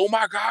was like, oh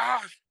my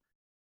gosh,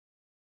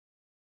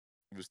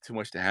 it was too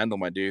much to handle,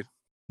 my dude.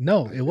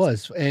 No, Like, it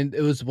was, and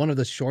it was one of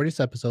the shortest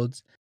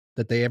episodes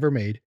that they ever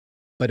made,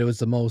 but it was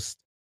the most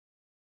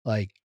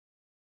like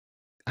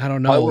I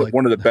don't know, probably like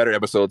one of the better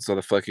episodes of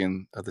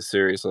the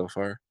series so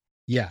far.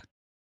 yeah,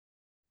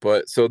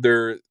 But so and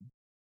there's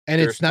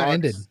it's not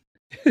ended.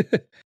 talks.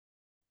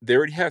 They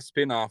already have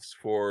spin-offs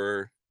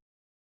for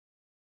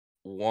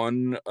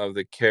one of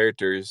the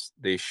characters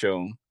they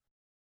shown.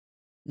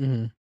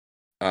 Mhm.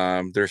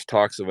 There's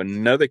talks of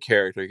another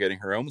character getting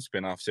her own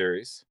spin-off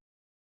series.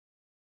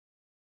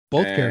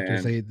 Both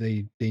characters,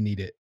 And they need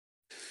it.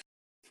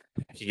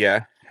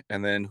 yeah,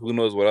 and then who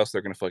knows what else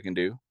they're gonna fucking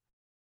do.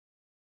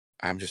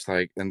 I'm just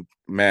like, and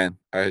man,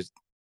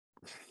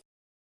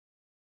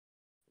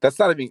 that's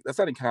not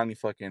even counting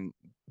fucking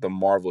the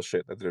Marvel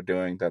shit that they're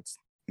doing that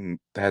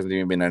hasn't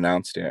even been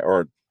announced yet,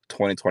 or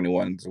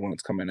 2021 is when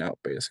it's coming out,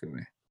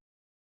 basically.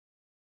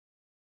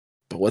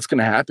 But what's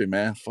gonna happen,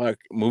 man? Fuck,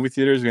 movie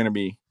theaters are gonna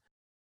be.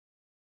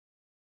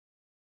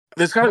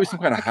 There's got to Well, be some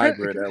kind of I kind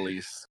hybrid, at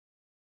least.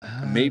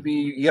 Uh, maybe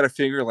you got to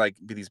figure like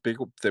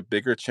the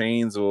bigger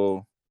chains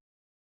won't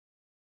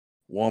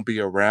be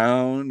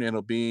around.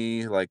 It'll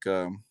be like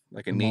a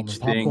the mom and niche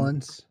pop thing,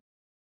 ones,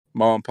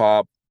 mom and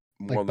pop,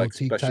 more like like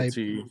boutique type.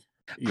 specialty.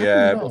 I don't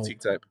Yeah, know. boutique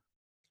type.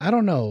 I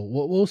don't know.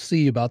 We'll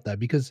see about that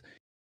because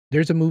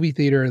there's a movie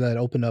theater that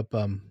opened up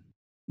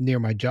near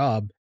my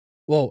job.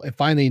 Well, it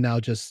finally now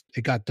just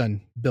it got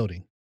done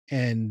building,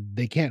 and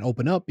they can't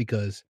open up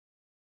because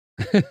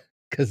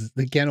because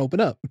they can't open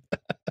up.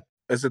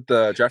 Is it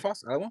the Draft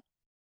House Alamo?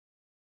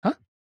 Huh?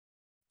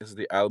 Is it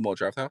the Alamo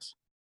Draft House?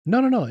 No,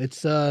 no, no.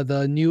 It's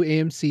the new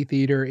AMC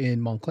theater in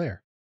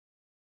Montclair.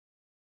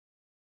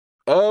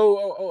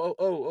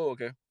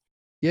 Okay.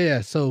 Yeah,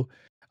 yeah. So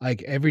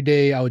like every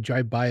day I would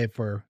drive by it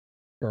for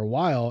a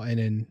while, and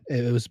then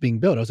it was being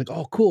built. I was like,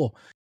 oh, cool.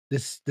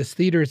 This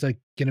theater is like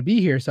gonna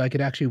be here, so I could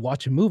actually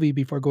watch a movie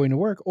before going to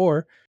work,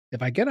 or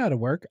if I get out of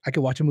work, I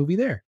could watch a movie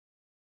there.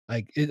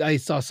 I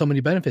saw so many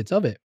benefits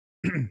of it.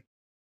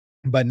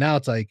 But now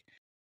it's like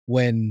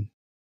when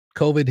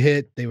COVID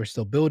hit, they were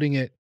still building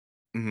it,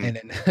 Hmm. and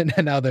then and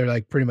then now they're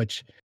like pretty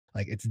much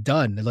like it's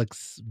done. It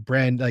looks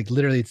brand like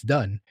literally it's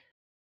done.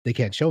 They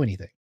can't show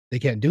anything. They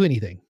can't do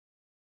anything.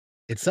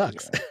 It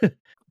sucks. Yeah.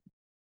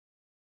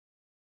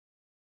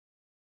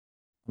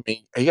 I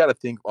mean, you got to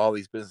think all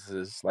these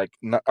businesses. Like,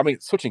 not, I mean,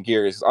 switching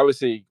gears.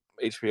 Obviously,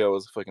 HBO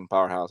is a fucking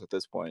powerhouse at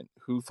this point.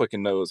 Who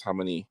fucking knows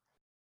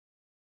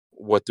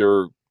what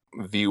their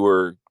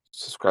viewer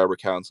subscriber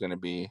count's going to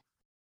be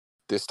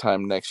this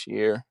time next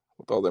year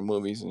with all their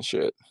movies and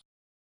shit.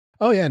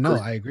 Oh yeah, no,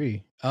 Cra- I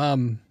agree.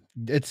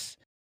 It's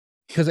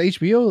because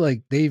HBO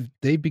like they've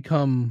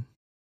become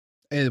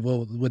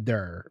well with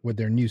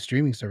their new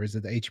streaming service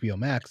at the HBO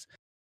Max,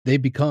 they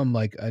become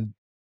like a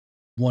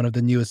one of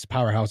the newest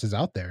powerhouses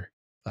out there.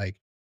 Like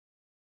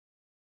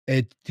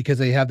it because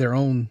they have their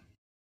own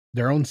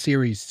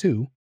series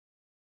too.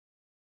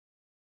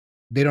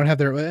 They don't have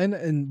their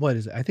and what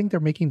is it? I think they're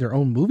making their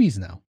own movies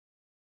now.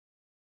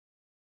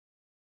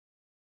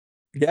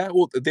 Yeah,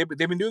 well, they've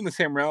been doing the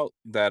same route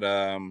that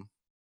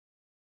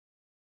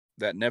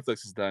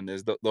Netflix has done.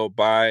 Is they'll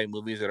buy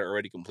movies that are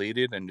already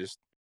completed and just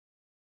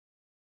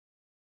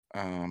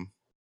um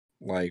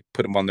like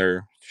put them on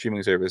their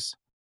streaming service.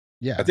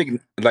 I Yeah.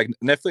 think like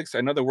Netflix.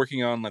 I know they're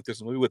working on like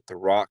there's a movie with The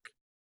Rock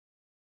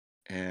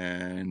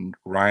and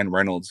Ryan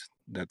Reynolds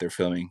that they're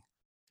filming.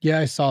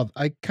 Yeah,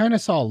 I kind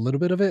of saw a little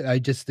bit of it. I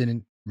just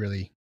didn't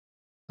really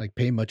like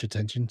pay much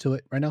attention to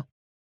it right now.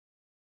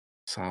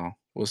 So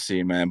we'll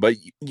see, man. But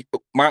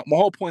my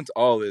whole point to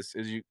all this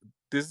is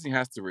Disney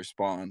has to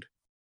respond.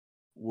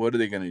 What are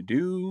they gonna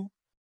do?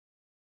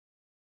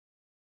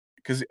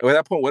 Because at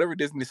that point, whatever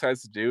Disney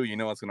decides to do,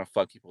 it's gonna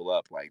fuck people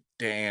up. Like,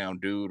 damn,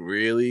 dude,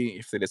 really?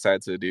 If they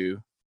decide to do,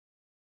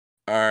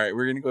 all right,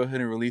 we're gonna go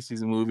ahead and release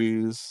these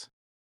movies,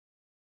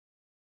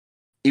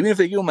 even if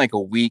they give them like a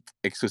week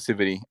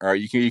exclusivity. All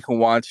right, you can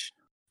watch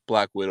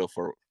Black Widow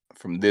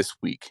from this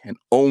week and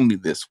only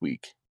this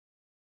week.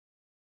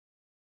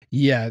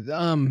 Yeah,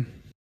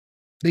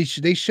 they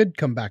should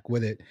come back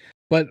with it.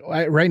 But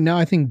right now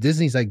I think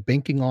Disney's like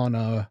banking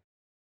on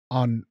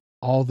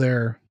all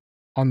their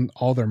on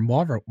all their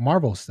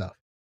Marvel stuff.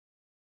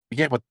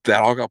 Yeah, but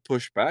that all got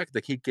pushed back.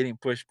 They keep getting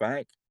pushed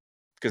back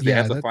because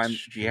Yeah, that's you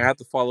true. have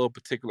to follow a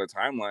particular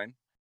timeline.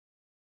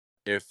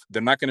 If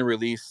they're not going to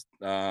release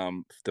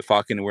the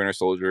Falcon and Winter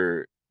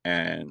Soldier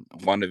and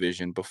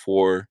WandaVision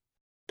before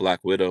Black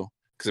Widow,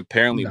 because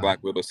apparently No.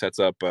 Black Widow sets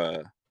up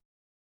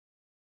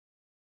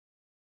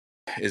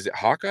is it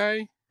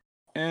Hawkeye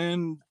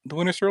and the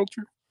Winter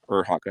Soldier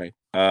or Hawkeye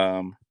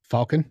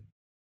Falcon?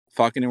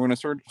 Falcon and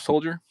Winter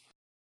Soldier.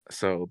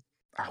 So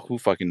who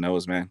fucking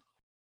knows, man?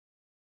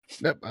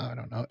 Yep, I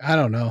don't know. I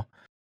don't know.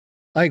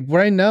 Like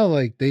right now,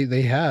 like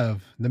they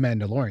have the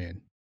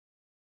Mandalorian.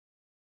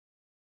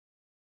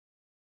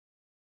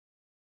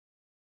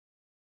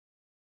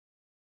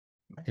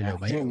 Hello,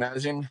 Can you mate.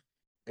 imagine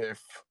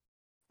if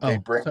they Oh,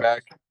 bring so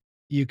back?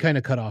 you kind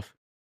of cut off.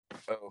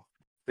 Oh,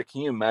 but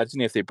can you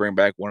imagine if they bring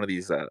back one of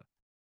these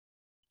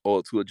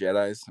old school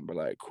Jedi's and be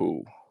like,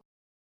 cool.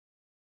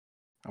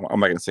 I'm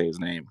not gonna say his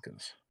name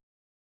because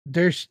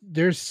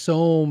There's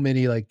so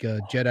many like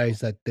Jedi's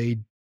that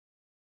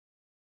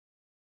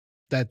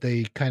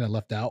they kind of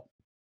left out.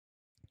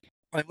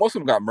 like most of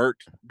them got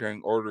murked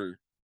during Order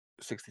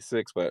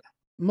 66, but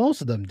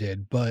Most of them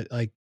did, but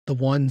like the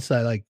ones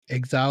that like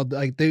exiled,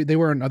 like they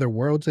were in other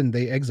worlds and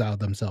they exiled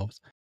themselves.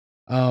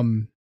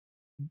 Um,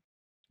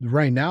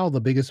 right now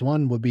the biggest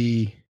one would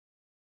be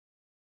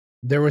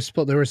there was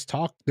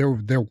talk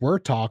there were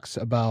talks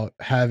about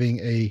having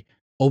a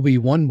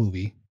Obi-Wan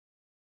movie.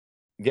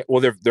 yeah,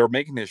 well they're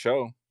making this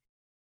show.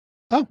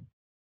 Oh,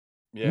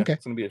 Yeah, okay.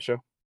 it's gonna be a show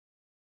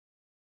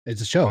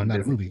It's a show, on not a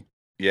Disney. movie.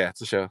 Yeah,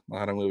 it's a show,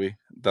 not a movie.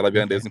 That'll be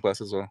on Okay. Disney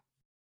Plus as well.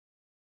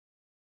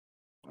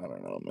 I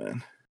don't know,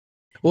 man.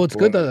 Well, it's But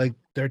good that like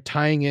they're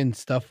tying in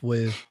stuff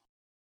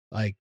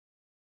like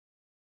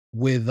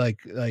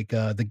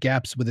the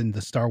gaps within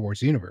the Star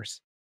Wars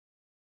universe.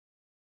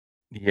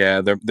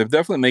 yeah, they're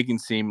definitely making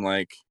seem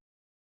like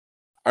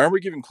I remember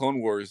giving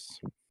Clone Wars.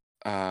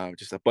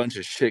 just a bunch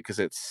of shit because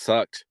it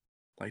sucked.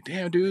 Like,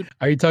 damn, dude.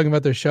 Are you talking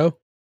about their show?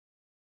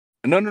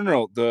 No.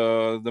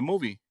 The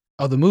movie,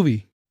 Oh, the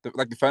movie.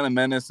 like the Phantom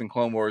Menace and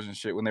Clone Wars and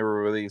shit when they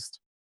were released.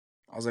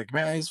 I was like,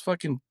 man, these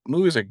fucking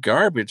movies are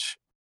garbage.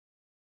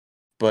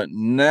 But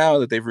now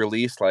that they've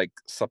released like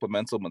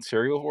supplemental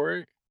material for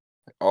it,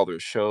 like all their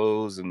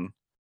shows and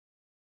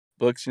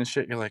books and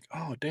shit, you're like,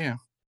 oh damn,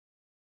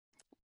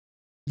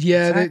 it's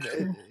Yeah,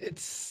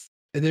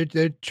 actually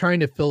they're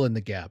trying to fill in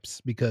the gaps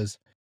because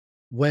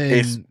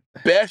when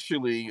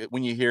especially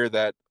when you hear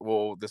that.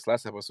 Well, this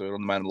last episode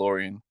on The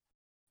Mandalorian,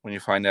 when you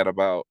find out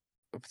about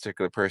a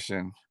particular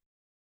person,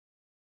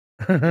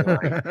 you're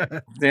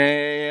like,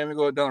 damn, we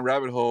go down a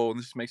rabbit hole and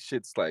this makes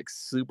shit's like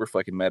super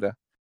fucking meta.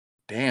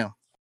 Damn.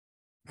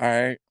 All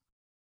right.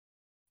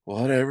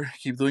 Whatever.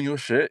 Keep doing your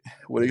shit.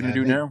 What are you yeah,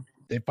 gonna do now?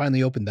 they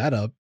finally opened that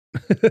up.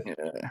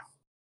 Yeah.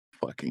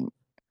 Fucking.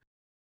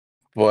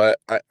 But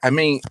I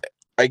mean,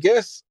 I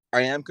guess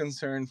I am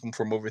concerned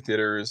for movie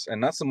theaters, and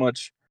not so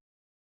much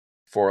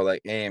for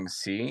like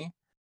AMC,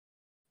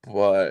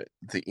 but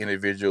the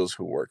individuals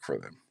who work for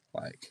them.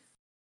 Like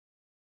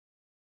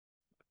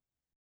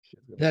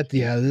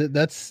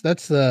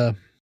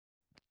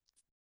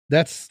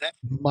that's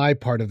my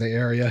part of the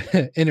area,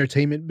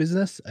 entertainment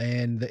business,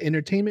 and the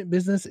entertainment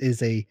business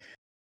is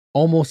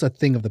almost a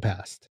thing of the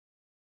past.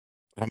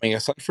 I mean,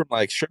 aside from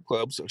like strip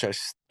clubs, which I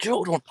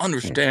still don't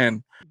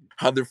understand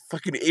how they're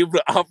fucking able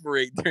to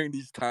operate during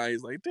these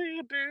times. Like,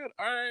 damn, dude,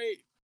 all right,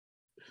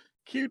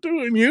 keep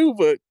doing you,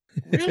 but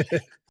really,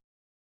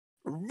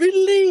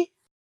 really,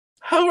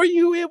 how are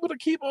you able to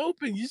keep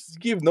open? You just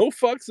give no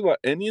fucks about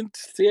any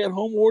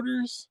stay-at-home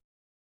orders.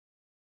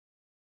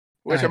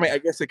 Which I mean, I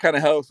guess it kind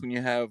of helps when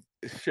you have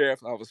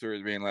sheriff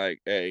officers being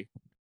like, "Hey,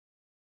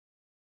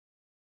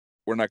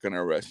 we're not going to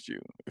arrest you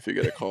if you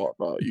get a call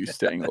about you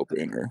staying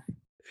open." Or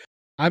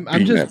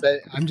I'm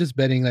just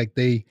betting like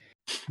they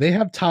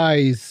have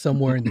ties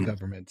somewhere in the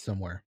government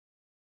somewhere.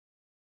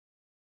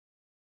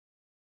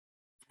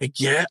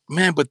 Yeah,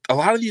 man, but a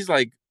lot of these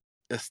like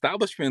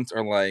establishments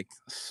are like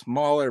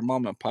smaller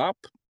mom and pop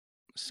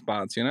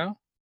spots, you know?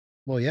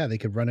 Well, yeah, they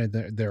could run it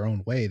their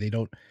own way. They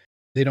don't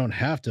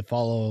have to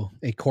follow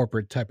a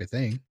corporate type of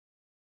thing.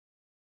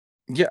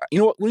 Yeah, you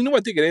know what? You know what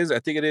I think it is? I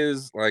think it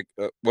is like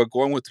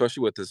going with,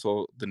 especially with this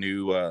whole the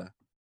new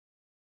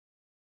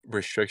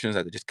restrictions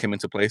that just came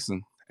into place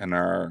in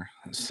our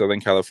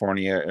Southern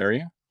California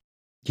area.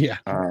 Yeah.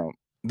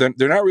 They're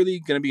not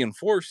really going to be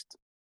enforced.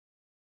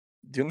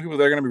 The only people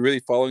that are going to be really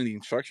following the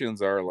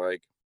instructions are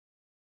like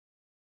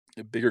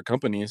bigger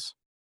companies,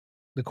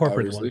 The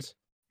corporate obviously. ones.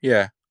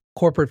 Yeah.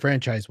 Corporate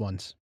franchise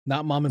ones,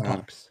 not mom and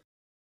pops.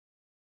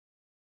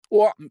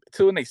 Well,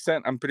 to an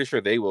extent, I'm pretty sure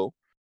they will.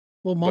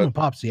 Well, mom and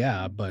pops,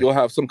 yeah, but you'll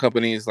have some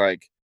companies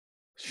like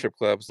strip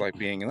clubs like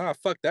being, oh,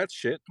 fuck that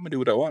shit. I'm gonna do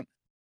what I want.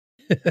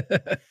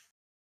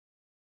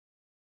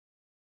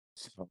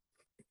 So,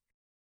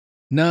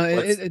 no,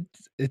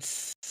 it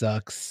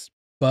sucks,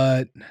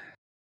 but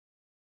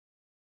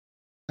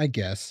I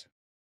guess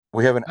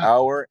we have an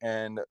hour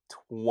and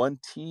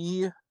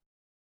 25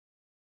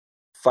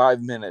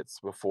 minutes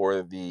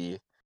before the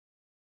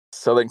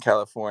Southern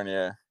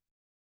California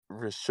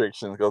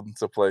restrictions go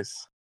into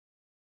place.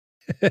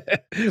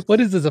 What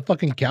is this, a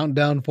fucking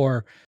countdown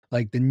for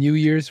like the New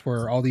Year's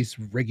for all these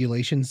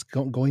regulations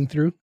going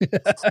through?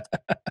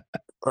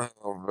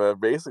 Oh, man,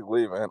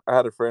 basically, man, I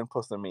had a friend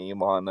post a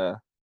meme on her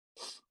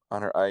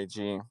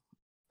IG,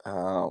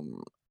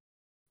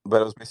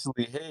 but it was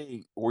basically,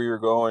 hey, where you're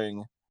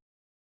going,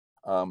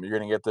 you're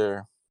gonna get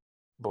there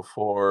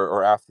before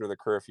or after the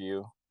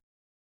curfew.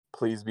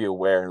 Please be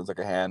aware. And it was like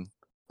a hand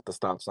at the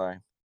stop sign.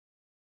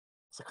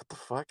 It's like, what the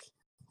fuck?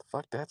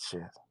 Fuck that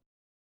shit.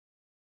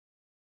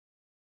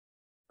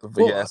 But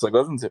Well, yeah, so it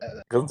goes into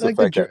like the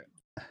fact that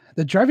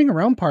the driving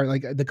around part,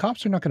 like the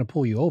cops are not going to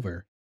pull you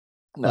over.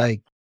 no.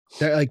 Like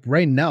they're like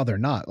right now they're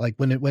not. Like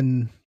when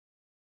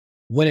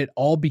it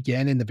all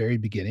began in the very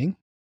beginning,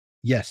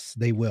 yes,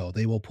 they will.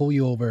 They will pull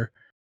you over.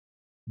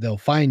 They'll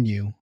fine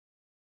you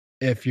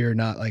if you're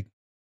not like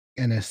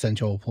an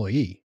essential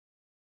employee.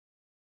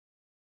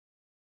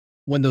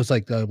 When those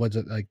like the what's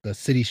it like the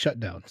city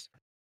shutdowns,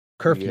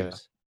 curfews. Yeah.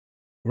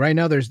 Right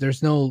now there's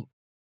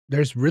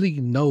really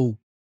no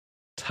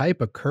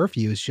type of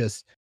curfew. It's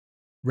just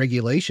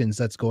regulations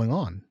that's going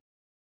on.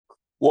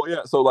 Well,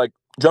 yeah. So like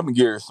jumping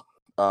gears,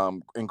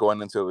 and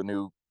going into the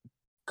new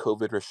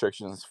COVID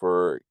restrictions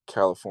for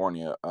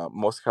California.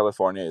 Most of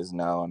California is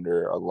now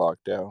under a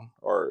lockdown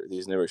or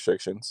these new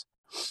restrictions.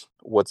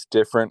 What's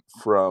different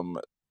from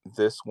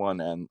this one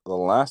and the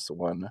last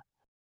one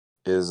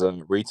is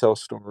retail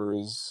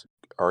stores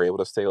are able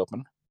to stay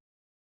open,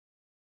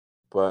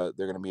 but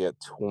they're going to be at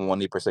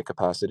 20%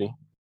 capacity.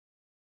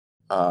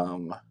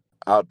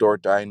 Outdoor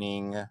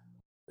dining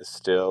is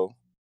still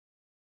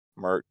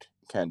murked.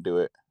 Can't do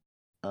it.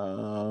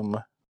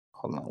 Hold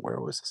on, where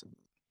was this?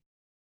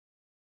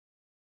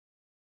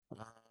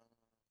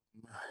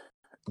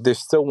 They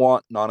still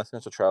want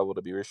non-essential travel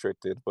to be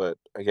restricted, but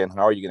again,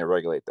 how are you going to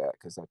regulate that?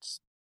 Because that's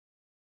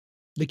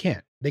They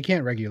can't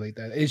regulate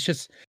that. It's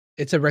just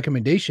it's a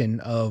recommendation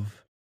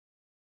of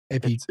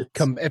if you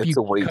come if you it's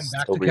a come waste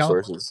back to of Cal,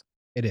 resources.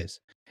 it is.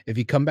 If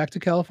you come back to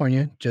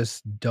California,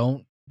 just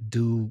don't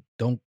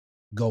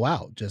go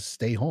out. Just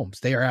stay home.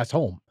 Stay your ass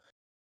home.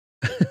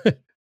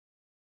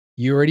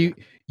 You already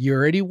you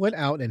already went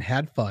out and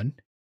had fun.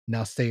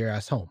 Now stay your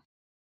ass home.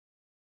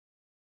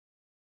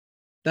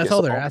 That's Yeah,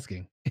 all so they're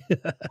asking.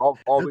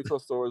 all retail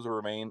stores will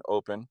remain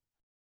open,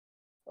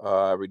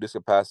 reduce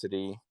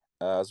capacity,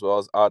 as well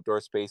as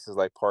outdoor spaces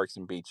like parks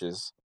and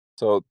beaches.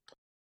 So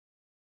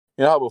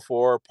you know how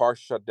before parks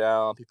shut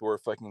down, people were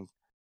fucking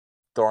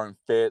throwing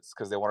fits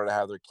because they wanted to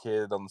have their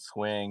kid on the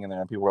swing, and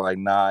then people were like,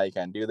 "Nah, you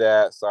can't do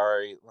that.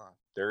 Sorry."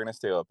 They're gonna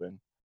stay open.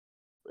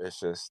 It's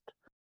just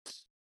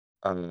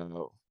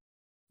uh,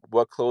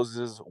 what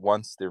closes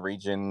once the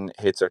region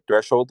hits a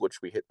threshold,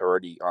 which we hit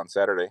already on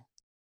Saturday.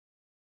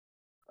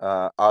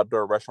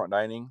 Outdoor restaurant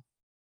dining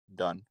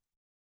done.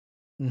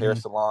 Hair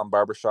Mhm, salon,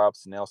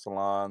 barbershops, nail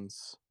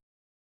salons,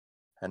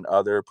 and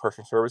other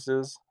personal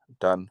services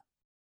done.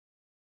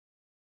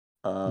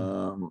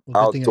 mm. Well,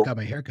 good thing I Outdoor. got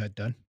my haircut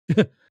done.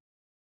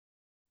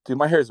 Dude,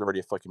 my hair is already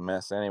a fucking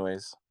mess,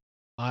 anyways.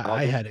 I Outdoor.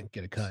 had to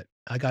get a cut.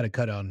 I got a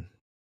cut on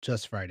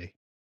just Friday.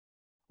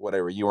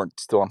 Whatever. You weren't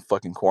still on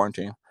fucking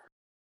quarantine,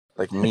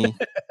 like me,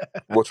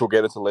 which we'll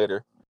get into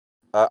later.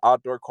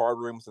 Outdoor card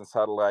rooms and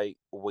satellite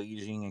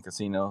waging and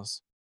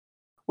casinos.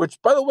 Which,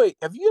 by the way,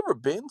 have you ever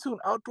been to an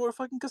outdoor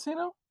fucking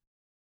casino?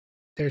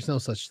 There's no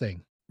such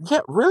thing. Yeah,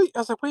 really? I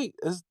was like, wait,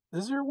 is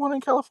there one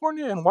in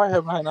California? And why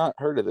have I not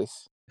heard of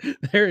this?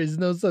 There is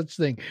no such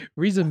thing.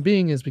 Reason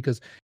being is because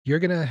you're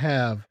gonna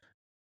have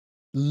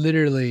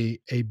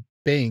literally a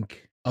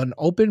bank, an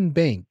open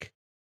bank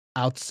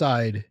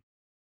outside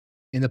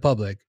in the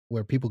public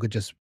where people could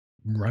just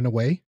run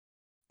away.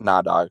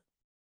 Nah, dog.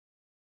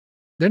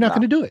 They're not Nah.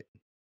 gonna do it.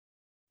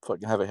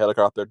 Fucking have a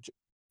helicopter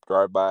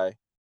drive by,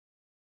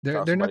 They're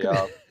drop they're not somebody gonna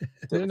off,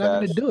 take they're the not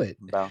gonna cash, do it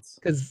and bounce.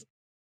 because,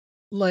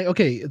 like,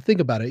 okay,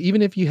 think about it.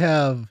 Even if you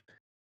have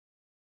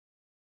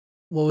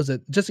what was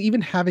it? Just even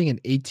having an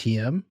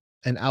ATM,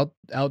 an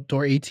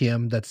outdoor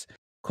ATM that's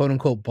quote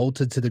unquote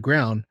bolted to the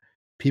ground,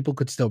 people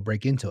could still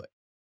break into it.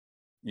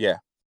 Yeah.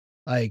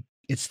 Like,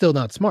 it's still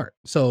not smart.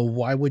 So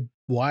why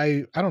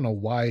I don't know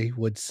why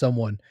would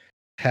someone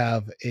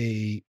have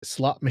a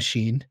slot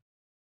machine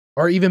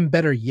or even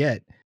better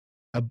yet,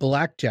 a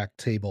blackjack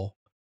table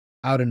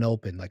out and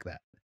open like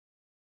that?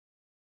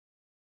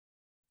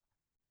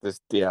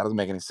 Yeah, doesn't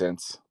make any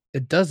sense.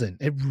 It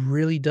doesn't. It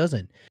really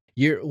doesn't.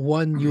 You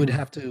would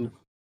have to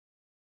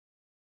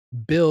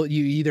you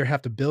either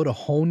have to build a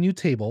whole new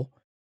table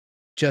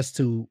just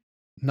to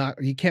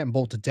not you can't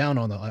bolt it down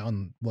on the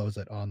on what was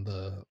it, on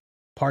the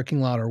parking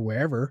lot or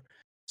wherever.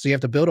 So you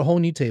have to build a whole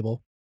new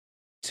table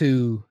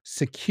to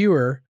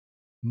secure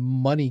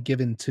money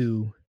given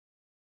to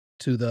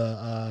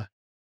the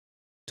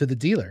to the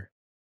dealer.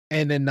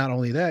 And then not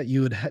only that,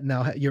 you would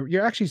now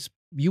you're actually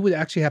you would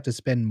actually have to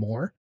spend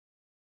more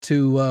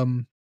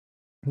to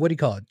what do you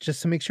call it?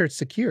 Just to make sure it's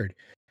secured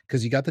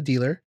because you got the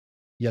dealer,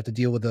 you have to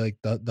deal with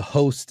the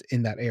host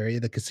in that area,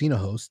 the casino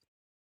host,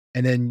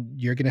 and then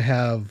you're gonna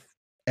have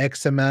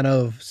X amount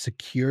of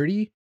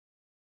security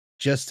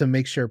just to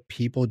make sure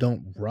people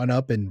don't run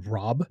up and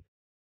rob the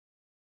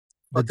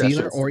Fuck that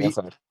dealer shit. or Stay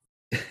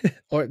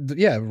inside.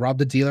 yeah, rob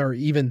the dealer or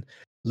even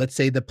let's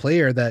say the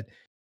player that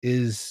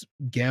is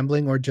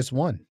gambling or just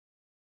won.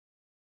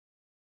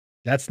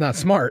 That's not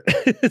smart.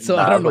 So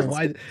I Nah, don't that's know fucking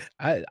why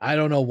stupid. I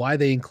don't know why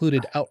they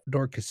included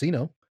outdoor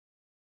casino.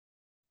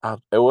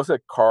 It was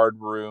at card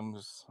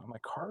rooms. I'm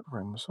like, card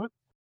rooms? What?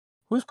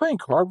 Who's playing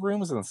card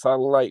rooms and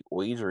satellite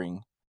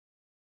wagering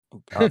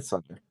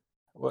outside?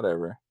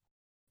 Whatever.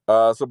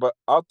 But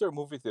outdoor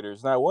movie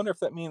theaters. Now, I wonder if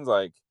that means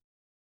like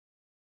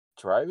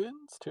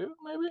drive-ins too,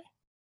 maybe?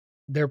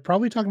 They're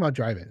probably talking about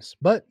drive-ins,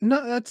 but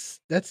no, that's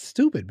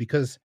stupid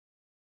because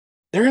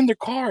They're in their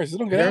cars. They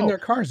don't get they're in out their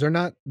cars. They're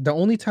not the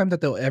only time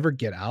that they'll ever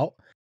get out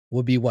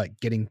would be what?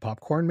 Getting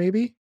popcorn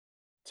maybe,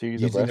 to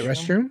use the using the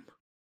restroom. restroom,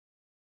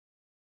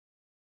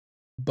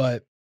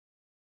 but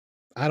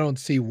I don't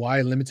see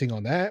why limiting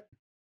on that.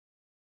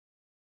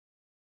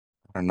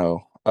 I don't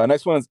know.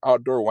 Next one is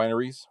outdoor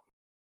wineries,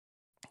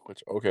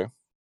 which, okay.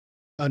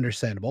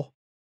 Understandable.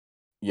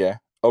 Yeah.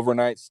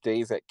 Overnight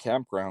stays at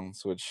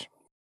campgrounds, which,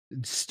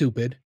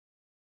 Stupid.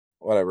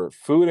 whatever.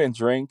 Food,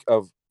 drink,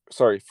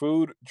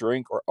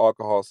 or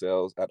alcohol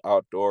sales at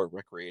outdoor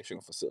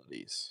recreational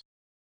facilities.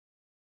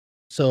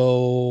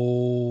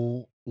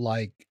 So,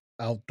 like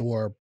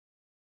outdoor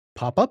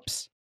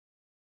pop-ups?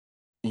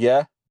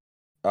 Yeah.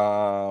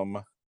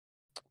 Um,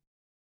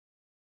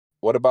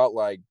 what about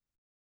like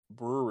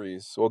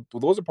breweries? Well,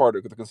 those are part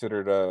of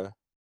considered. Are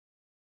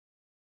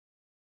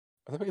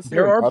they considered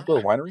There an are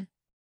outdoor winery?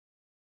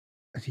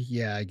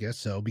 yeah, I guess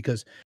so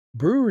because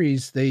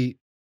breweries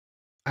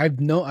I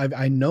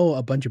know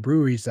a bunch of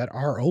breweries that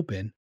are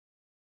open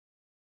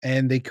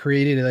and they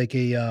created like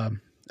a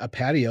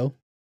patio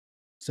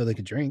so they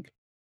could drink.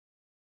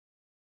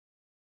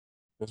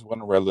 There's one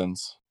in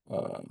Redlands.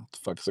 What the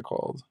fuck is it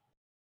called?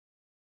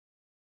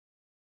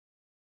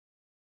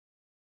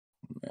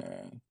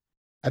 Man.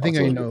 I think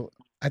I Also, know.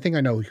 I think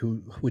I know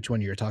which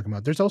one you're talking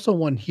about. There's also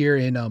one here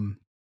in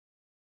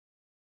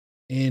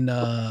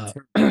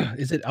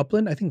is it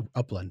Upland? I think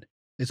Upland.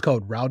 It's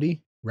called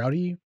Rowdy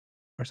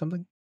or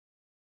something.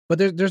 But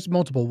there's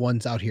multiple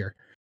ones out here.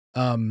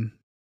 Um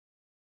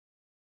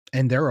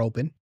and they're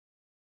open,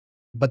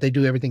 but they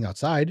do everything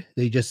outside.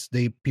 They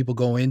people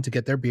go in to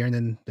get their beer and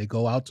then they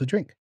go out to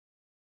drink.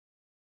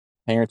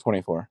 Hangar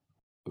 24,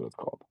 is what it's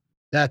called.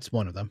 That's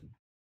one of them.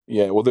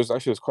 Yeah, well, there's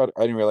quite.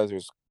 I didn't realize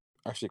there's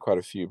actually quite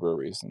a few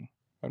breweries in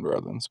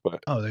Redlands,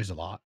 but Oh, there's a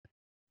lot.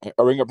 I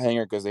bring up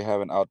Hangar because they have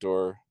an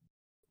outdoor,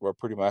 or a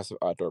pretty massive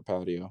outdoor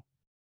patio.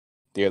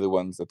 The other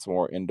ones that's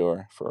more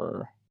indoor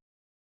for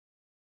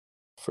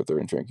their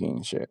drinking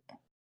and shit.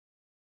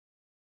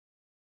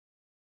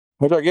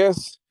 Which I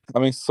guess, I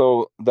mean,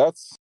 so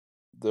that's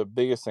the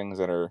biggest things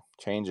that are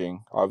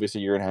changing.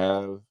 Obviously, you're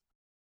gonna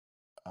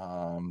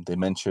have. They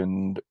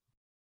mentioned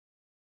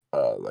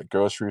like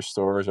grocery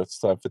stores that's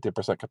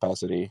 50%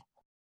 capacity,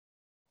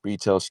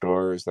 retail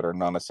stores that are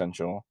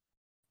non-essential,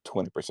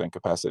 20%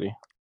 capacity.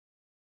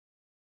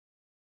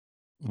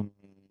 Mm.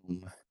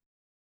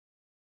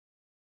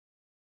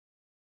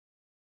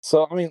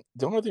 So I mean,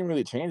 the only thing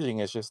really changing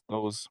is just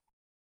those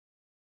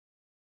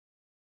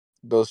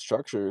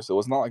structures. It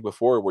was not like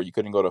before where you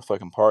couldn't go to a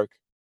fucking park.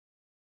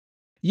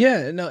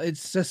 Yeah, no,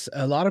 it's just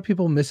a lot of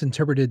people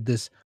misinterpreted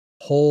this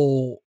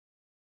whole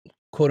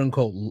quote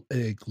unquote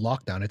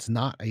lockdown. It's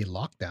not a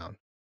lockdown.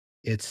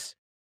 It's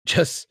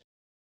just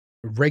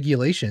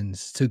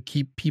regulations to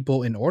keep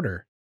people in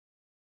order.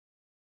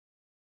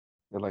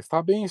 They're like,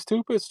 stop being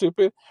stupid,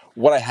 stupid.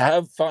 What I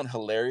have found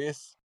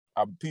hilarious,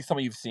 please tell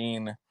me you've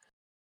seen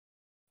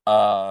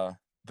uh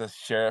the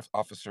sheriff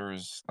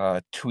officers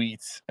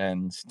tweets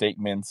and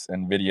statements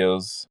and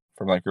videos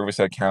from like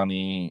Riverside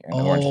County and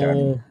Orange County.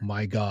 Oh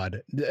my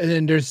god.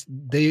 And there's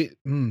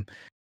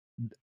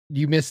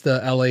you missed the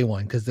LA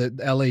one because the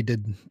LA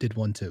did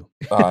one too.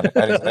 I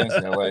didn't see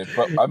LA,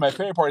 but my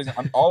favorite part is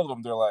on all of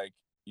them. They're like,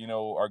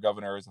 our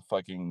governor is a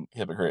fucking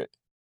hypocrite.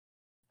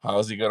 How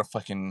is he gonna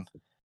fucking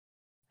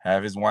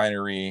have his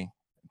winery,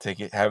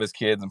 have his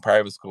kids in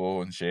private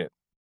school and shit,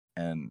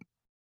 and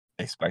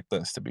expect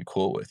us to be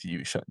cool with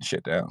you shutting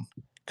shit down?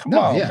 Come No,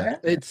 on, yeah. man.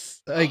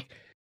 It's like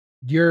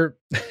you're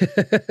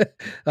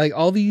like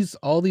all these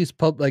all these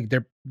public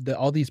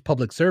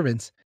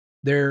servants,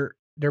 they're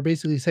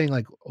basically saying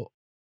like,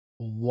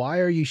 why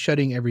are you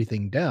shutting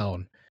everything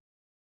down?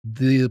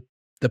 The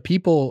the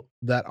people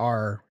that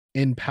are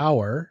in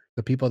power,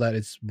 the people that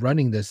is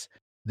running this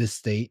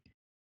state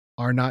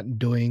are not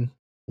doing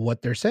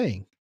what they're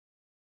saying.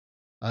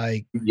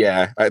 Like,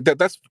 Yeah,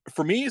 that's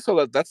for me.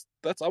 So that's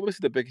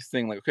obviously the biggest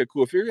thing. Like, okay,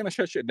 cool. If you're gonna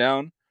shut shit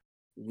down,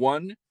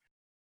 one,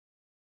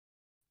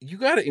 you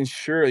gotta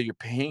ensure you're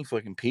paying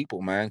fucking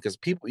people, man. Because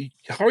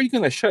how are you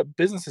gonna shut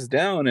businesses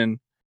down and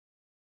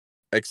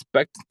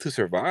expect to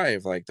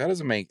survive? Like, that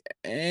doesn't make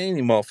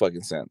any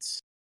motherfucking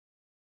sense.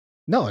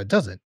 no, it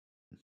doesn't.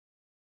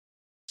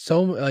 So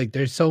like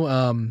there's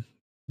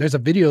a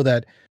video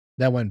that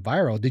went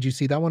viral. Did you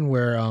see that one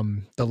where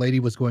the lady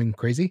was going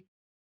crazy?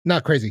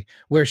 Not crazy,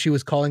 where she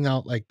was calling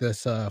out like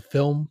this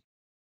film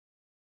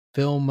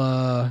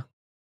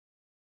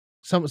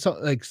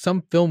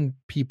some film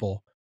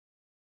people,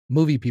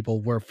 movie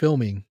people were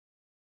filming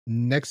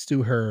next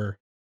to her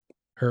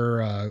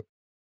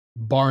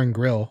bar and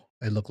grill,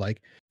 it looked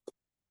like.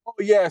 Oh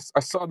yes, I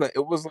saw that.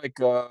 It was like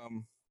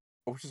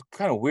which is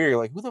kind of weird.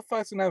 Like, who the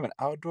fuck's gonna have an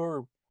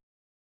outdoor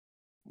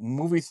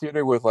movie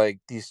theater with like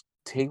these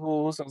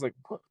tables? I was like,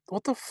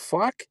 what the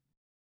fuck?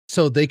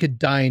 So they could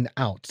dine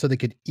out, so they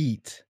could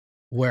eat,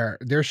 where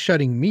they're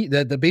shutting me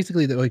that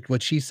basically like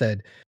what she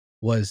said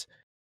was,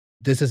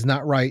 "This is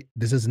not right.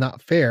 This is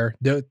not fair."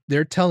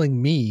 They're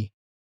telling me,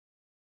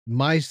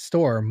 my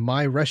store,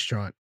 my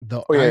restaurant,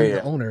 the Oh yeah, I'm yeah, the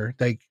yeah. owner,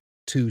 like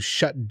to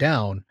shut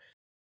down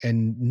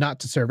and not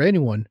to serve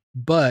anyone,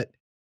 but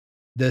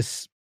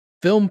this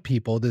film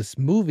people, this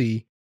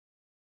movie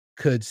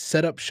could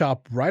set up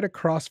shop right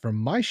across from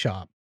my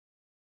shop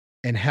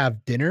and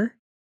have dinner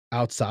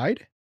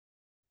outside.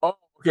 Oh,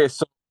 okay.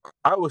 So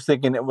I was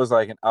thinking it was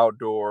like an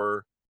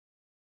outdoor.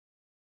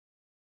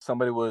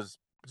 Somebody was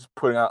just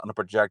putting out on a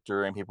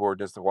projector and people were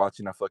just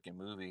watching a fucking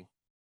movie.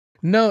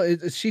 No,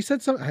 she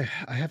said something.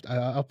 I have to.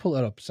 I'll pull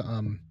it up.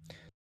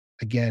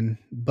 Again,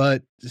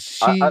 but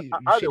she Either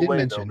did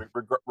way, though, mention.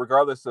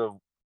 regardless of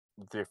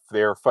if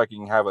they're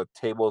fucking have a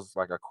tables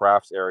like a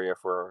crafts area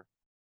for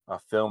a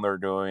film they're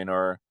doing,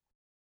 or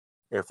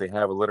if they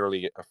have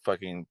literally a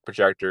fucking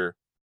projector,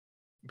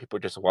 people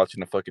just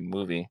watching a fucking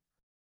movie.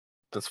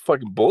 That's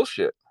fucking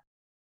bullshit.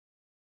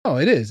 Oh,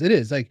 it is. It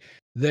is like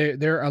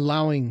they're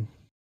allowing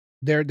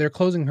they're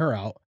closing her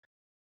out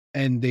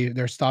and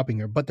they're stopping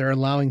her, but they're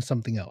allowing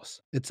something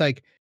else. It's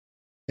like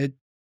it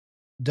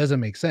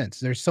doesn't make sense.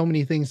 There's so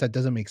many things that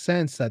doesn't make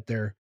sense that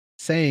they're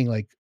saying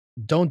like,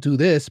 don't do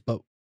this, but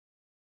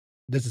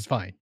this is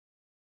fine.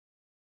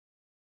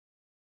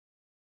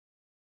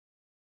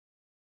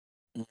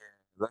 Yeah,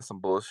 that's some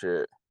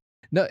bullshit.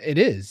 No, it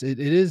is. It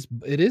is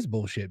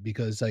bullshit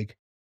because like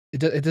it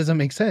doesn't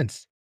make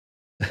sense.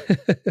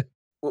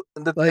 Well,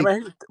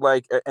 Like,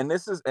 like, and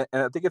this is, and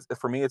I think it's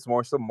for me, it's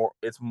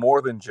it's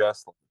more than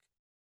just like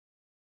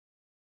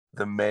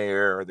the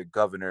mayor or the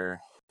governor.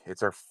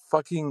 It's our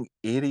fucking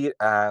idiot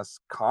ass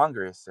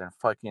Congress and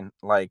fucking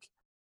like,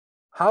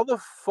 how the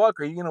fuck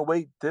are you gonna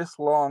wait this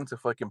long to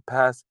fucking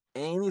pass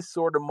any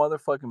sort of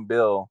motherfucking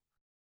bill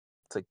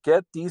to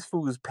get these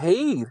fools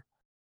paid?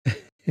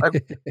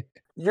 Like,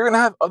 you're gonna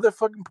have other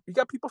fucking, you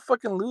got people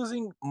fucking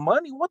losing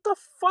money. What the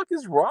fuck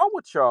is wrong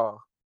with y'all?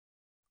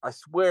 I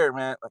swear,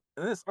 man.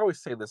 And this, I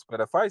always say this, but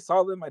if I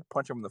saw them, I'd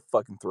punch them in the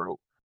fucking throat.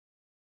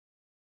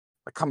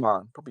 Like, come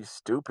on, don't be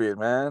stupid,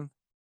 man.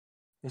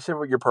 You should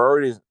put your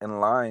priorities in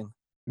line.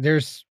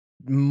 there's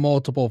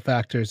multiple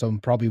factors on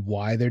probably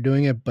why they're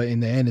doing it, but in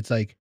the end, it's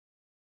like,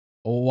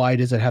 well, why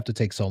does it have to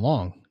take so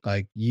long?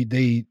 Like,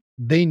 they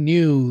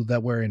knew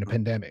that we're in a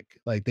pandemic.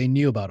 Like, they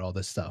knew about all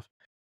this stuff.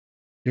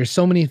 There's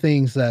so many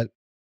things that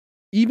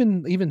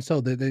even so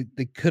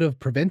they could have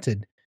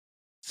prevented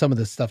some of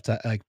this stuff to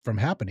like from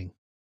happening,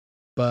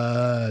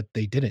 but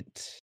they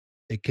didn't.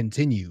 It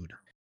continued.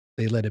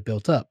 They let it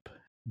build up.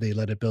 They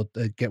let it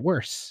get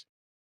worse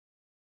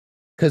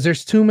because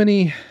there's too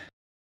many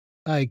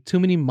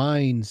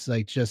minds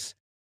like just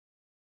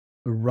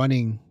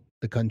running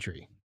the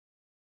country.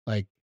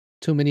 Like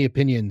too many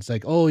opinions.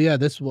 Like, oh yeah,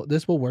 this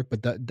will work,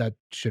 but that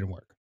shouldn't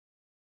work.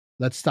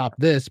 Let's stop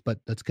this, but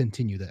let's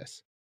continue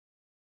this.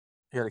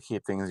 You gotta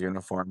keep things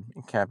uniform.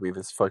 You can't be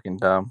this fucking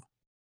dumb.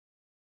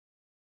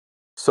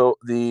 So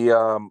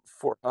the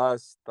for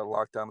us, the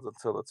lockdown is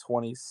until the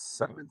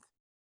 27th.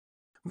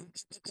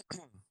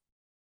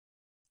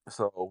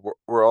 So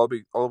we're all,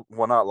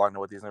 well, not locked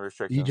down, with these new You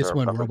restrictions just are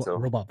went up until.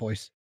 robot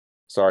voice,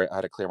 Sorry, I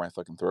had to clear my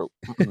fucking throat.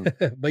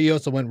 but you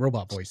also went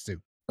robot voice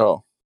too.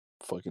 Oh,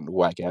 fucking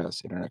whack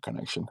ass internet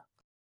connection.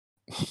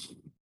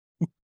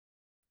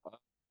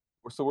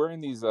 So we're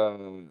in these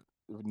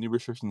new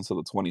restrictions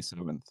until the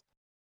 27th.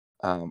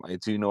 I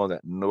do know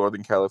that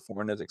Northern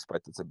California is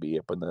expected to be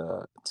up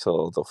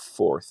till the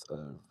 4th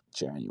of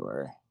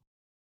January.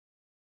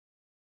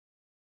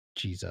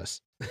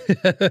 Jesus.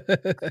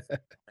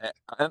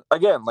 And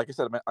again, like I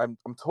said, man, I'm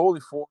totally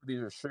for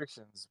these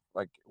restrictions.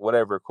 Like,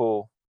 whatever,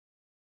 cool,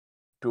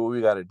 do what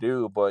we got to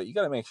do, but you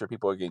got to make sure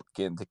people are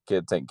getting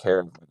taken care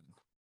of.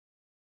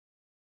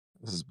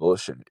 This is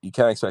bullshit. You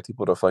can't expect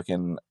people to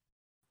fucking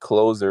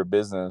close their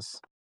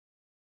business.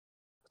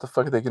 What the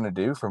fuck are they gonna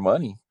do for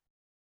money?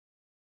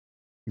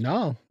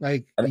 No,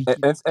 like And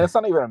it's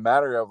not even a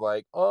matter of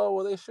like, oh,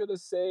 well, they should have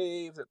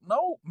saved it.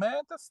 No,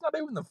 man, that's not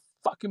even the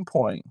fucking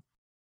point.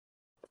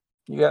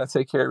 You gotta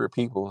take care of your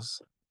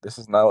peoples. This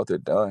is not what they're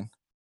doing.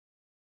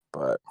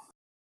 But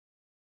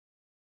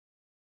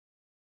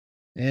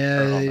I yeah,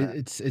 don't know, man.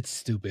 it's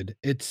stupid.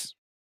 It's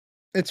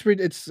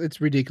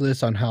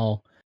ridiculous on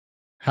how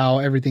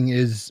everything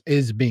is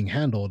being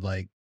handled.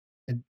 Like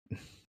it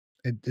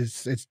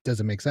it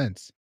doesn't make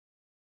sense.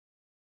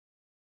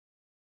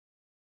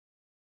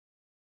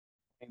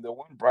 And the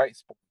one bright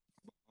spot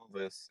of all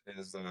this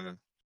is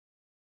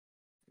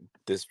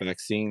this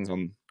vaccine's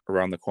on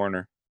around the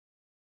corner.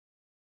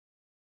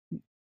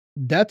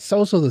 That's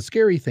also the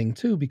scary thing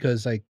too,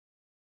 because like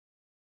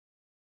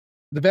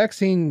the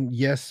vaccine,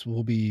 yes,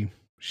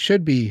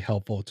 should be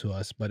helpful to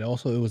us, but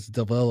also it was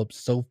developed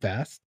so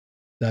fast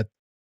that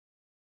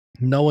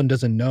no one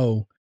doesn't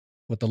know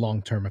what the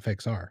long term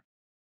effects are.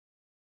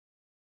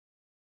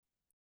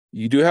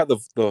 You do have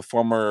the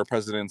former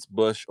presidents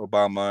Bush,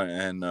 Obama,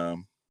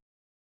 and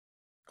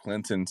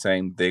Clinton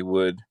saying they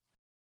would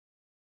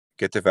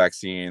get the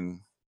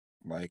vaccine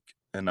like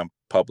in a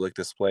public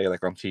display,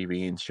 like on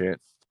TV and shit.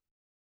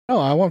 Oh,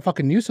 I want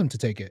fucking Newsom to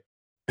take it.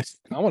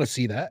 I want to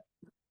see that.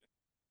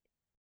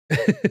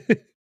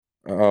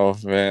 Oh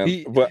man!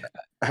 he But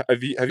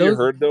have you those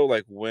heard though,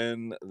 like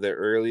when the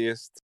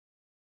earliest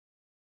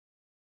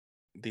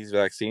these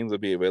vaccines will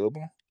be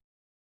available?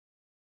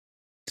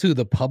 to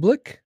the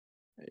public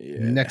Yeah.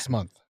 next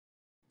month,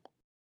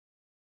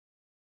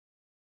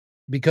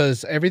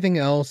 because everything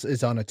else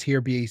is on a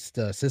tier based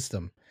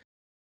system.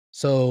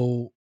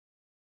 So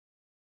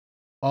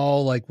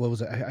all like what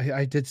was it?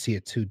 I did see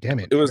it too. Damn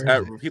it, It was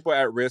where is at it? people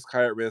at risk,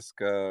 high at risk,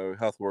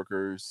 health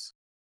workers,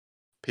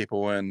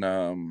 people in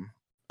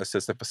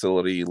assisted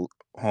facility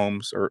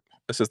homes or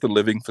assisted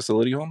living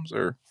facility homes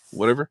or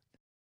whatever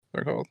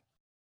they're called.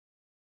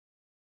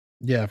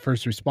 Yeah,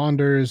 first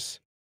responders.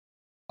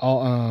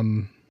 All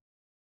where'd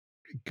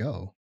it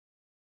go.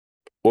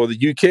 Well,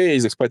 the UK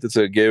is expected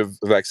to give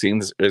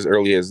vaccines as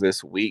early as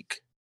this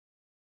week.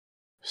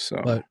 So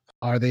But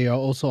are they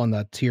also on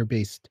that tier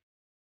based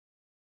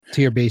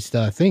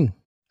thing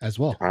as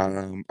well?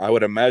 I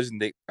would imagine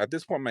they at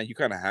this point, man, you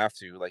kind of have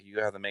to like you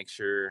have to make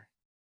sure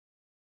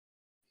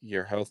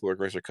your health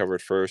workers are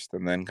covered first,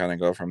 and then kind of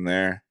go from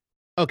there.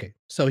 Okay,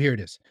 so here it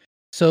is.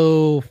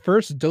 So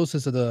first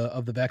doses of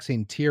the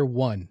vaccine tier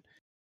 1,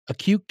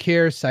 acute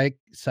care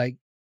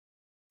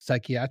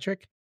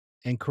psychiatric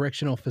and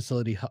correctional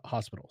facility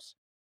hospitals,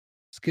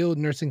 skilled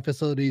nursing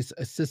facilities,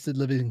 assisted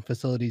living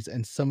facilities,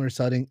 and similar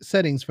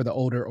settings for the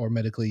older or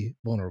medically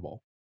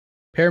vulnerable.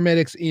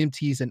 Paramedics,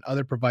 EMTs, and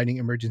other providing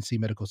emergency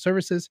medical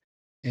services,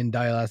 and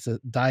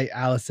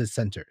dialysis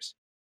centers.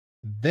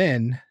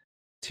 Then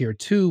tier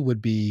 2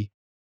 would be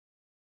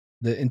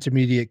the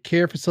intermediate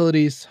care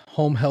facilities,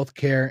 home health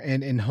care,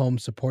 and in-home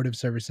supportive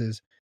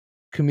services,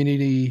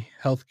 community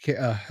health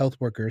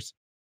workers,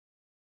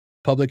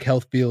 public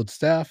health field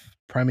staff,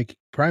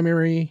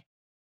 primary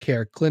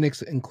care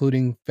clinics,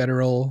 including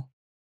federal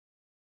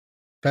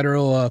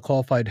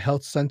qualified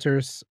health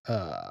centers,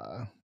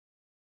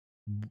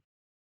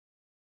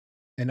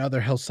 and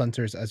other health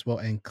centers as well,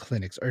 and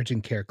clinics,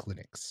 urgent care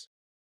clinics,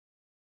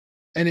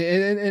 and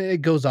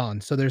it goes on.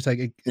 So there's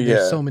there's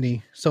Yeah. so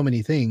many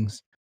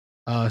things,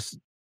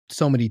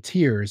 so many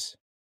tiers,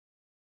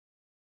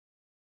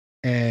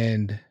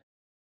 and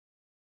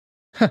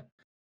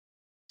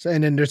so,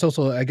 and then there's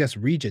also, I guess,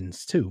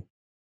 regions too.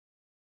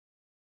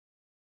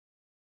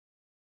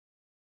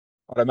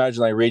 I'd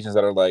imagine like regions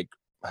that are like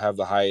have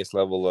the highest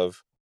level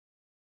of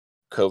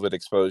COVID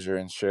exposure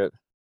and shit.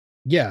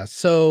 Yeah,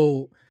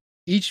 so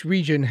each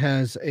region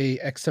has a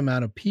X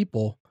amount of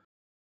people,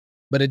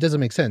 but it doesn't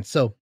make sense.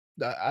 So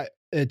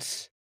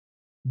it's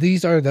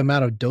these are the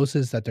amount of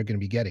doses that they're going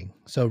to be getting.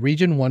 So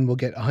region 1 will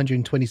get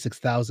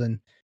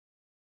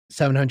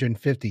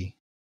 126,750 Which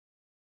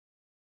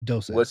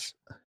doses.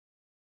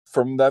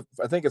 from that,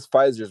 I think it's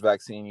Pfizer's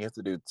vaccine. You have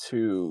to do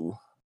 2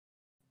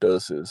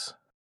 doses.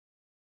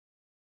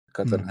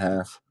 Cut that Hmm. in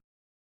half.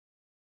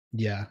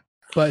 Yeah.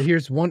 But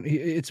here's one,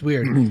 it's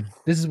weird.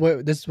 This is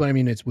what I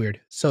mean, it's weird.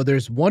 So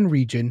there's one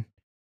region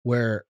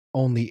where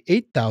only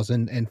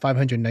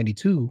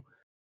 8,592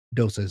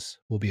 doses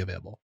will be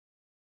available.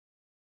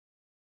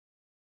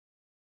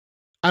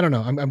 I don't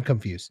know. I'm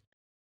confused.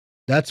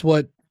 That's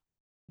what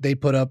they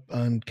put up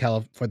on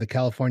for the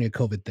California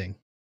COVID thing.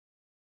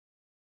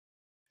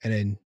 And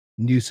then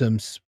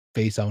Newsom's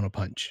face on a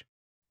punch.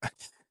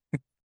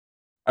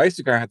 I used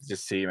to kind of have to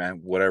just see, man,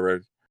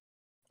 whatever.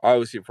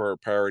 Obviously, for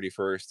priority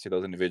first to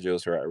those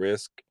individuals who are at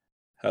risk,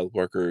 health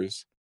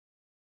workers,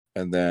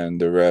 and then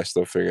the rest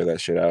they'll figure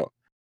that shit out.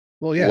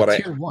 Well, yeah, What I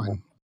tier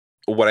 1.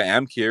 what I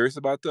am curious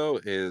about though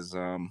is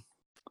so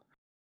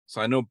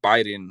I know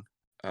Biden,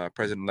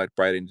 President-elect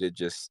Biden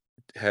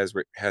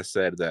has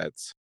said that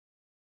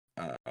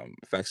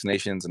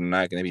vaccinations are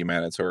not going to be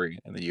mandatory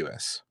in the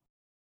U.S.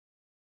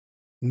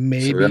 So they're not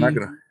Maybe.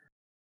 going to.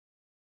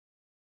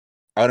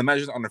 I would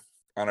imagine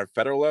on a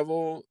federal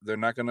level, they're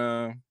not going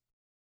to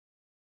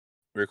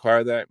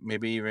require that.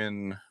 Maybe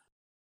even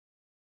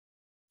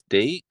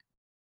state,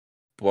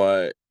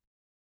 but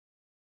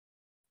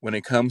when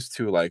it comes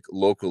to like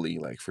locally,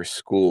 like for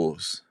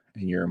schools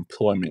and your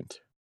employment,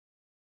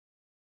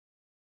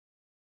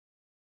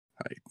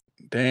 like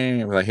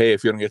damn, like hey,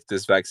 if you don't get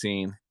this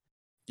vaccine,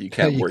 you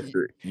can't you, work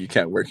here. You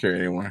can't work here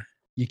anymore.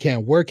 you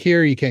can't work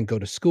here. You can't go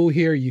to school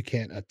here. You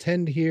can't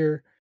attend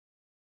here.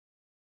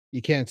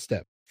 You can't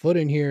step foot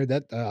in here.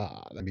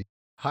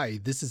 Hi,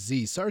 this is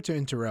Z. Sorry to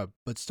interrupt,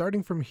 but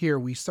starting from here,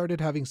 we started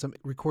having some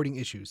recording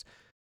issues.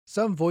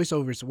 Some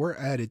voiceovers were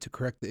added to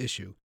correct the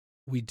issue.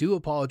 We do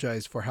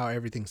apologize for how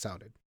everything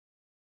sounded.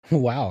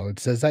 Wow, it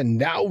says that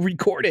now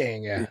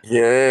recording.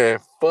 Yeah,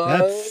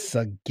 That's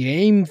a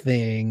game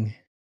thing.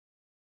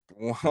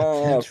 wow.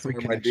 Attempt Sorry,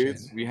 my reconnection.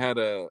 dudes. We had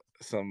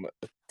some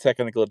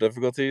technical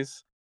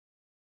difficulties.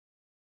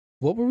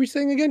 What were we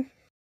saying again?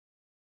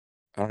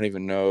 I don't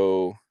even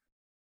know.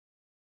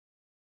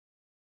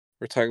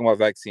 We're talking about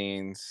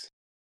vaccines.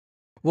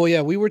 Well,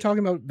 yeah, we were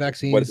talking about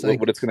vaccines.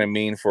 What it's going to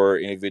mean for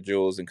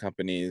individuals and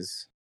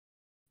companies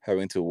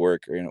having to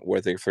work, or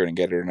whether they're going to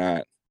get it or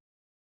not.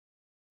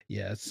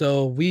 Yeah,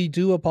 so we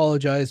do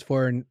apologize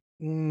for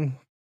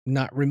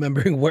not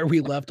remembering where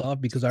we left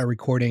off because our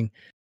recording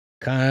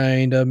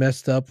kind of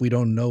messed up. We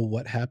don't know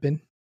what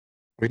happened.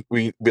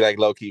 We be like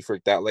low key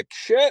freaked out, like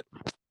shit.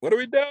 What are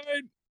we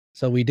doing?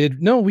 So we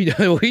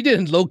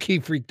didn't low key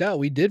freaked out.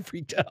 We did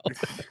freaked out.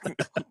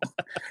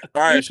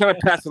 All right, trying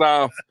to pass it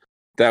off.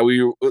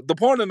 The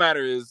point of the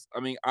matter is, I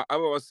mean, I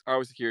was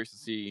curious to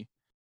see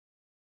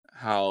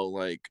how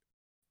like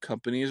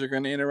companies are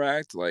going to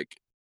interact. Like,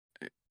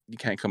 you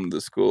can't come to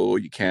the school,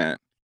 you can't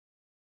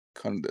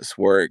come to this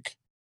work,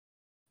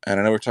 and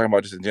I know we're talking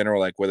about just in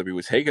general, like whether we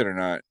would take it or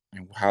not,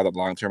 and how the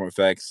long term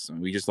effects.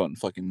 We just don't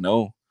fucking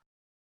know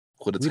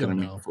what it's We going to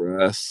don't mean know.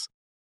 for us.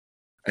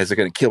 Is it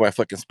going to kill my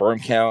fucking sperm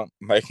count?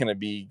 Am I going to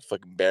be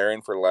fucking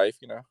barren for life?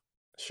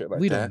 Shit like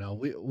We don't that.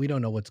 know. We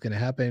don't know what's going to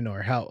happen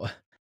or how.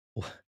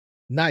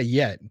 Not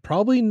yet.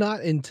 Probably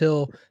not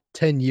until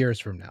 10 years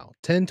from now.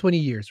 10, 20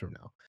 years from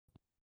now.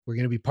 We're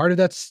going to be part of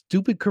that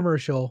stupid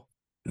commercial.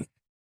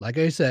 Like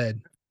I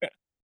said,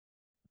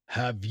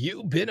 have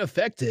you been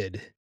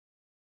affected?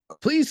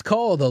 Please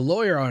call the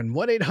lawyer on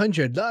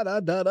 1-800 da da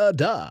da da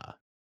da.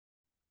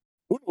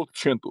 Uno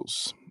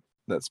Centos.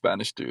 That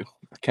Spanish dude.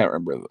 I can't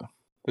remember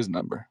his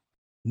number.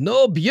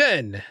 No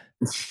bien.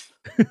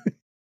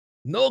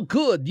 No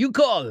good. You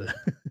call.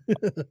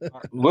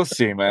 We'll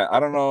see, man. I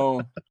don't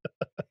know.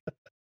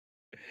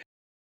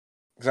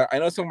 I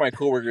know some of my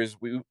coworkers.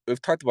 We've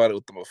talked about it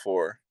with them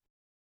before,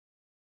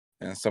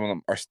 and some of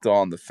them are still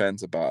on the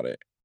fence about it.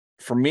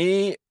 For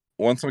me,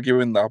 once I'm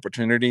given the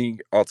opportunity,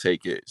 I'll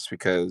take it, just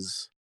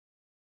because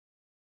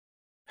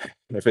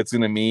if it's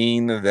gonna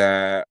mean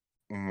that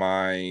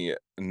my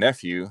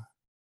nephew,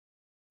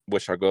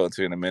 which I'll go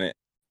into in a minute,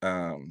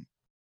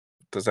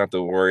 doesn't have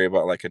to worry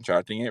about like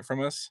contracting it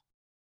from us,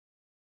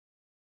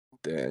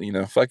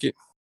 then fuck it,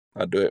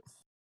 I'll do it.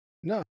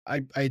 No,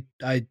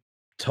 I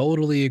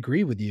totally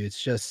agree with you.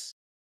 It's just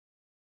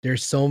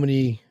there's so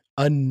many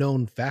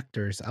unknown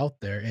factors out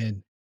there,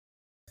 and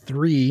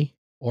 3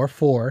 or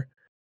 4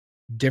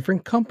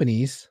 different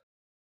companies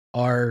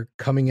are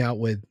coming out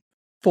with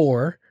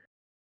 4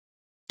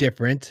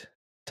 different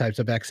types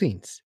of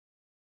vaccines.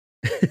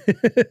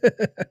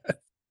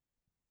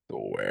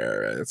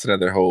 Where that's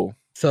another whole.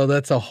 So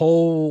that's a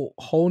whole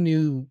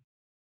new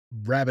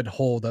rabbit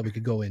hole that we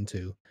could go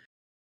into.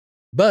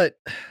 But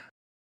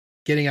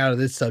getting out of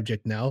this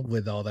subject now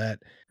with all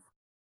that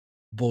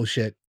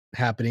bullshit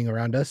happening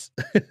around us.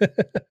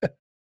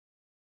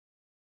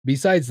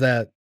 Besides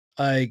that,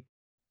 like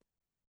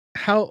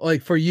how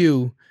like for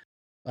you,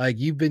 like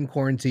you've been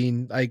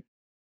quarantined like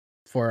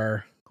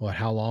for what,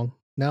 how long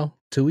now?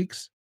 2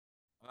 weeks?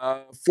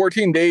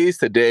 14 days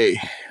today.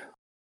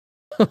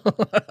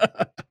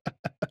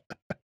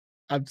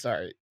 I'm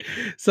sorry.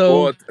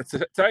 Well, So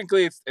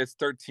technically it's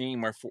 13.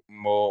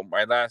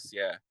 My last,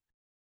 yeah.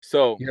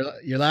 So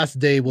your last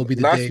day will be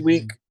the last day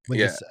week,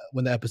 yeah.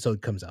 when the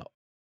episode comes out.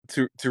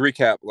 To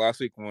recap, last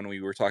week when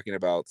we were talking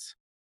about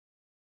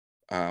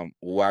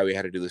why we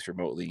had to do this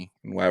remotely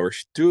and why we're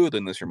still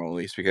doing this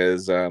remotely is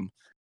because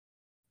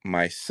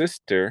my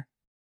sister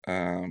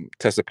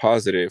tested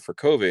positive for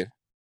COVID, Which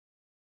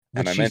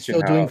and I she's mentioned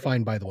still doing how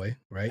fine, by the way,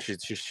 right?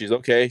 she's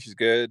okay, she's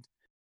good.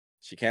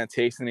 She can't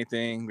taste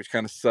anything, which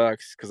kind of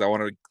sucks because I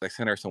want to like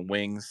send her some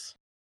wings,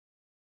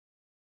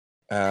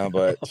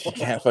 but she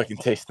can't fucking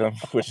taste them,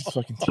 which is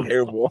fucking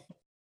terrible.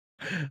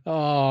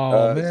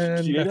 Oh She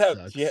man, did that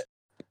have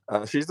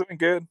sucks. she's doing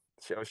good.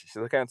 She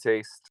still can't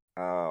taste.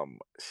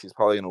 She's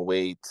probably gonna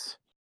wait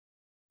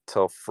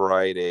till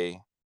Friday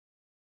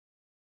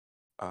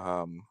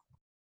um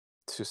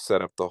to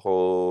set up the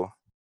whole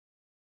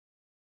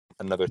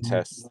another Mm,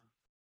 test.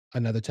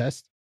 another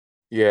test?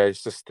 Yeah,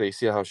 it's just they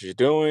see how she's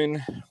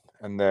doing,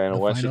 and then The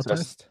once she final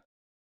tests, test?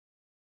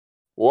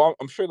 well,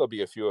 I'm sure there'll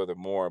be a few other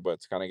more, but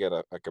it's kind of get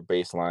a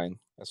baseline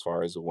as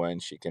far as when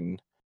she can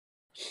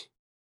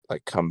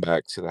like come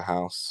back to the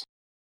house.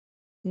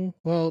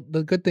 Well,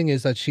 the good thing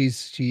is that she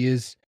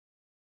is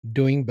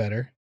doing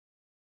better.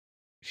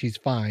 She's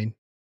fine.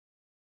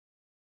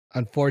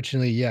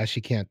 Unfortunately, yeah,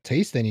 she can't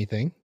taste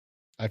anything.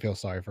 I feel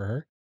sorry for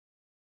her.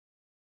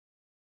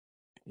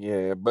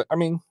 Yeah, but I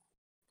mean,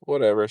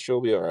 whatever, she'll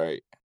be all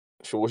right.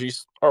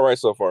 She's all right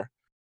so far.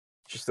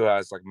 She still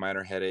has like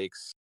minor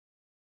headaches,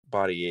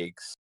 body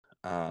aches,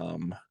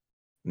 um,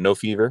 no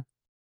fever,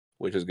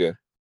 which is good.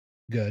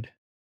 Good.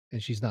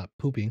 And she's not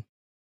pooping.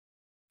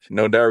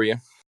 No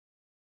diarrhea,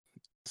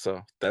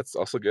 so that's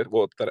also good.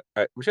 Well,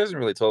 which hasn't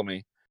really told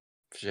me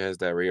if she has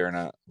diarrhea or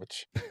not,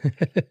 which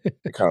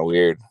is kind of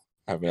weird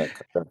having that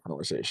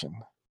conversation.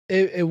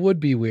 It would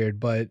be weird,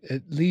 but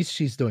at least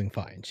she's doing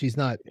fine. She's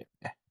not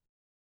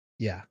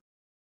yeah,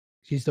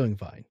 she's doing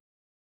fine.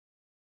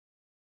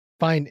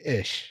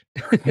 Fine-ish.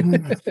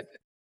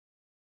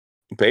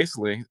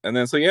 Basically, and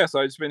then so yeah, so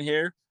I've just been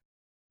here,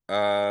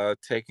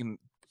 taking.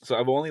 So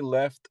I've only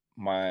left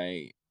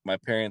my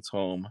parents'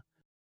 home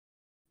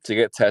to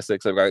get tested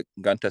because I've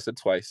gotten tested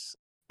twice.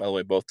 By the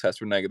way, both tests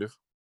were negative.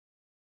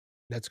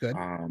 That's good.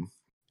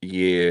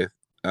 Yeah,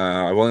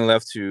 I've only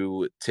left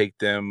to take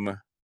them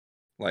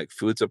like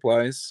food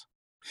supplies,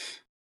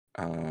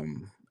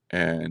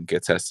 and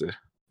get tested.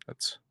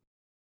 That's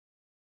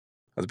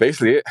that's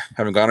basically it.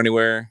 Haven't gone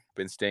anywhere.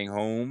 Been staying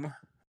home.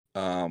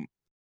 Um,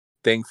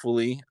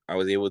 Thankfully, I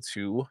was able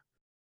to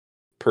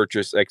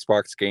purchase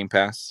Xbox Game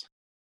Pass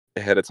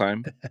ahead of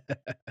time,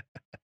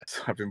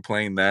 so I've been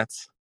playing that.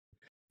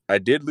 I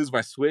did lose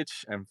my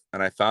Switch, and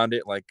I found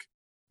it like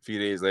a few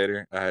days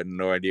later. I had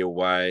no idea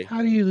why.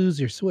 How do you lose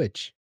your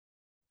Switch?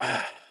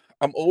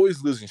 I'm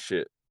always losing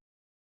shit,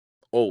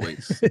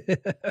 always,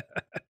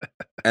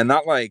 and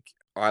not like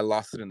I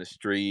lost it in the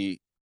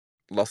street,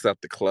 lost it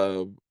at the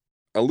club.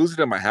 I lose it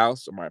in my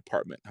house or my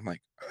apartment. I'm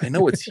like, I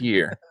know it's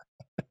here,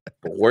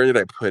 but where did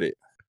I put it?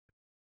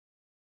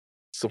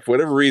 So for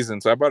whatever reason,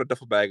 so I brought a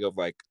duffel bag of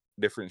like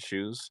different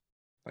shoes,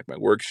 like my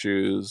work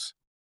shoes,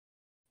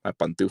 my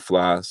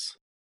pantuflas,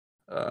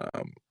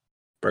 um,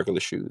 regular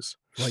shoes.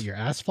 What, your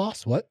ass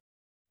floss? What?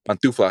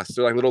 Pantuflas,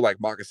 they're like little like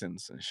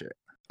moccasins and shit.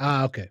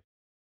 Ah, okay.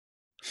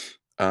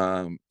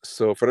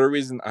 So for whatever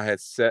reason, I had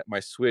set my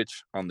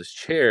Switch on this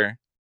chair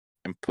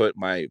and put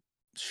my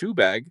shoe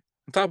bag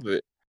on top of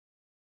it.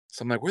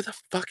 So I'm like, where the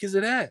fuck is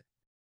it at?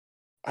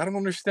 I don't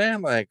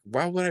understand. Like,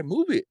 why would I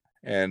move it?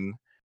 And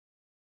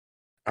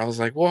I was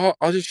like, well,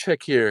 I'll just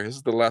check here. This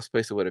is the last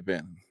place it would have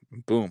been.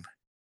 Boom,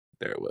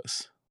 there it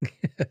was.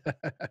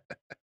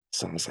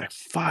 So I was like,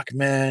 fuck,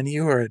 man,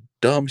 you are a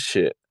dumb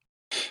shit.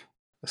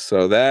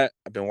 So that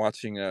I've been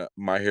watching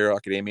My Hero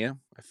Academia.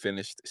 I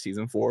finished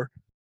season 4.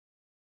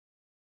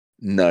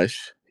 Nush,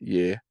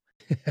 yeah.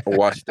 I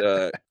watched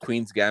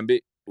Queen's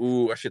Gambit.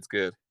 Ooh, that shit's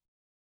good.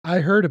 I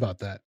heard about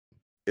that.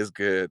 It's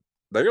good.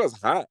 That girl's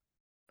hot.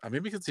 Maybe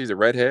because she's a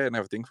redhead and I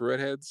have a thing for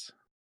redheads.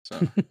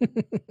 So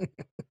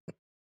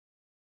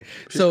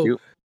she's So,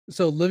 cute.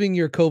 so living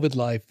your COVID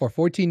life for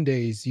 14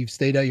 days, you've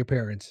stayed at your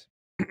parents.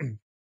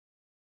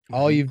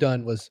 All Hmm. you've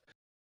done was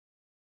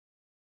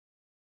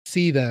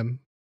see them.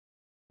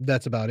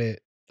 That's about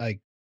it.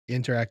 Like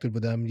interacted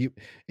with them. You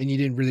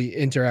didn't really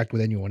interact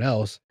with anyone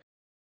else,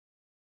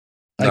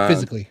 like Nah,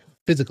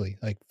 physically,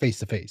 like face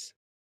to face.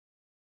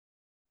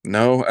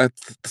 no. The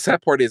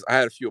sad part is I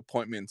had a few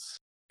appointments,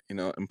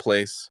 in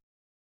place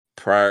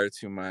prior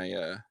to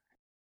my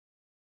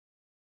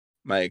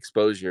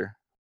exposure.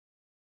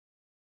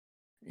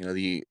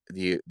 The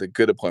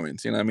good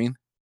appointments. You know what I mean?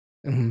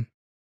 Mhm.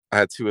 I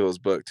had two of those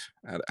booked.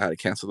 I had to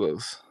cancel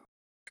those.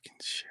 Fucking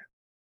shit.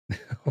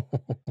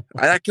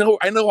 I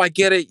know, I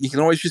get it. You can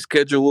always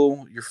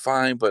reschedule. You're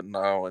fine, but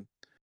no. And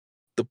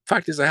the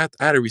fact is, I had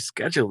to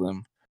reschedule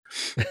them.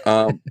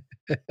 Um,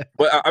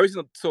 but I was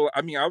so.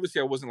 I mean,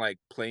 obviously, I wasn't like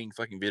playing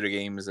fucking video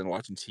games and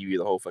watching TV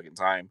the whole fucking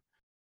time.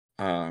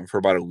 For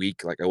about a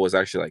week, like I was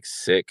actually like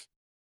sick.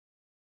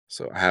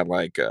 So I had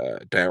like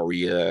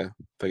diarrhea,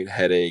 fucking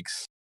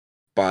headaches,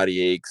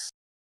 body aches,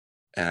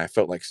 and I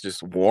felt like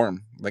just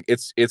warm. Like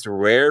it's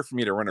rare for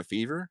me to run a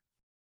fever,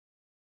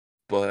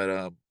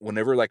 but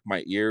whenever like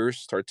my ears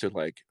start to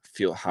like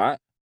feel hot,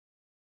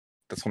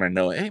 that's when I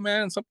know, hey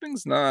man,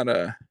 something's not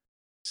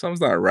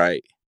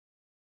right.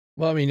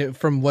 Well, I mean,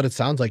 from what it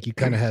sounds like, you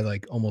kind of had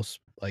like almost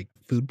like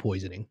food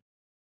poisoning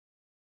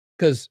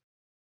because,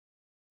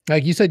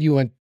 like you said, you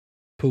went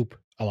poop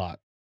a lot.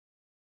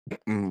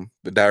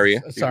 The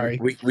diarrhea. Sorry,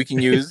 We can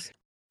use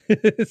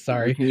we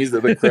sorry. can use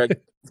the correct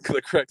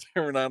the correct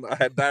term. I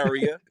had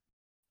diarrhea.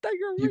 You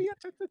Diarrhea.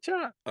 Cha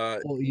cha cha.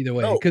 well, either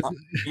way, No. because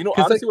like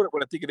Honestly,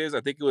 what I think it is,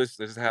 I think it was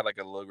I just had like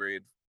a low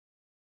grade.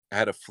 I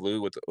had a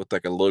flu with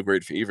like a low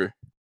grade fever.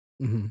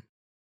 mhm,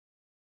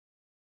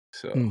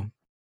 So, hmm.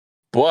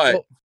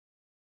 but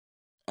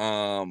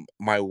Well,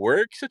 my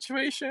work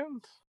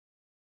situation.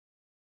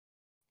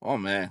 Oh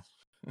man.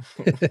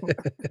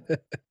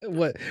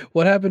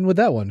 what happened with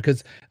that one?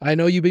 Because I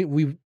know you've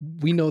been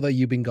we know that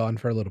you've been gone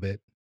for a little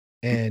bit,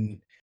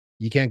 and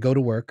you can't go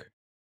to work.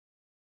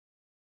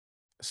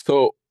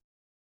 So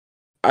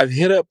I've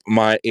hit up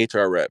my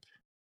HR rep,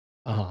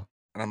 Uh huh.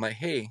 and I'm like,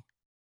 hey,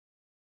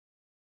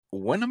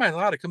 when am I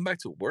allowed to come back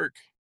to work?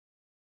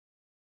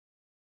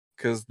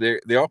 Because they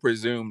all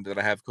presume that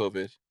I have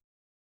COVID,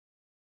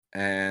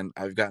 and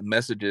I've got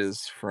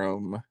messages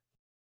from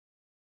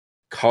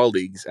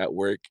colleagues at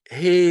work.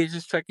 Hey,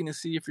 just checking to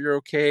see if you're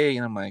okay,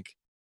 and I'm like,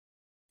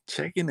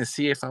 checking to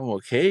see if I'm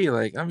okay.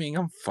 Like, I mean,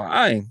 I'm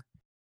fine,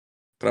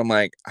 but I'm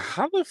like,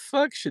 how the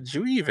fuck should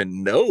you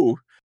even know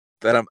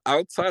that I'm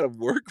outside of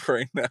work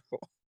right now?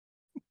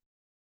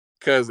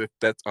 Because if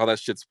that's all that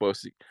shit's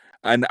supposed to,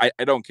 and I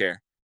don't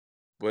care,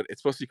 but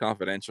it's supposed to be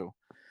confidential.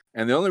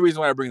 And the only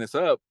reason why I bring this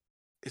up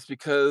is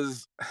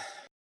because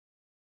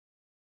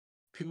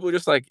people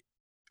just like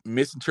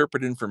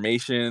misinterpret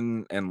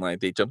information and like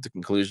they jump to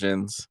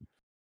conclusions,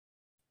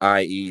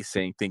 i.e.,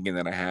 thinking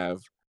that I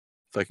have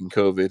fucking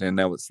COVID, and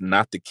that was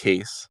not the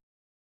case.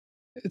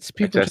 It's I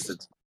people just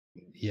tested.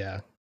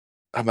 yeah.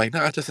 I'm like,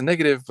 no, I tested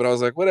negative, but I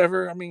was like,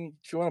 whatever. I mean,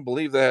 if you want to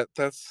believe that,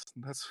 that's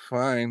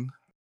fine.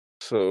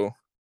 So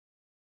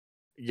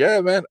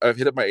yeah, man, I've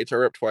hit up my HR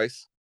rep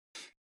twice.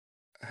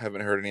 I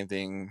haven't heard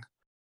anything.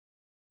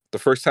 The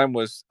first time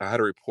was I had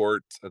to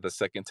report the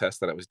second test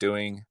that I was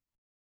doing,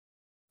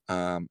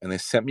 and they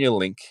sent me a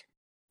link,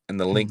 and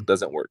the link Mhm.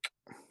 doesn't work.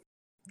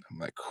 I'm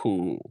like,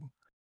 cool.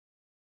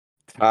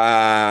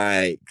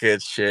 Hi,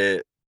 good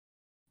shit.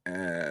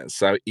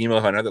 So I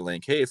email her another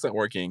link. Hey, it's not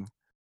working,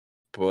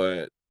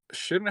 but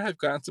shouldn't I have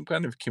gotten some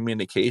kind of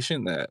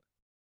communication that,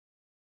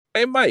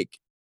 hey, Mike,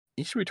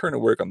 you should return to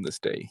work on this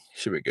day.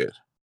 Should be good.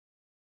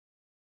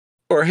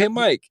 Or hey,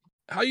 Mike,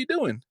 how you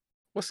doing?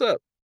 What's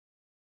up?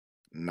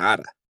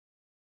 Nada.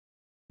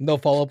 No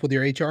follow up with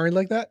your HR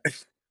like that?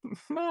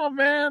 No,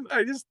 man.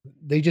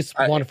 They just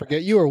I wanna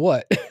forget you or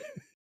what?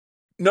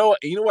 no.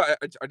 You know what?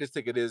 I just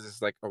think it is.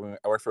 It's like I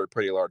work for a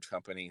pretty large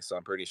company, so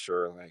I'm pretty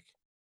sure like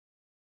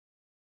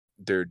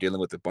they're dealing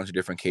with a bunch of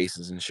different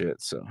cases and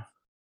shit. So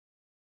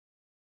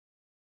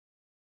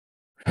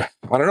I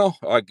don't know.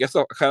 I guess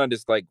I'll kind of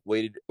just like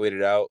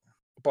waited out.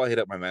 I'll probably hit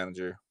up my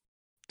manager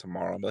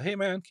tomorrow. I'm like, hey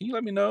man, can you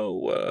let me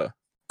know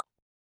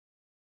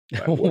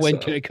like what's When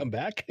can up? I come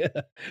back?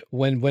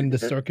 When the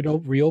store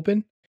can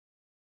reopen?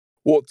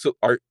 Well, so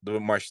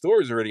my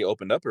store is already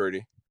opened up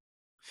already.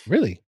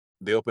 Really?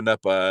 They opened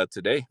up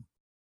today.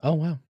 Oh,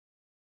 wow.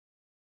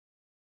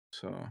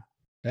 So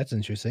That's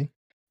interesting.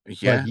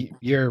 But yeah,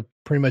 you're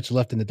pretty much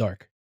left in the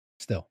dark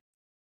still.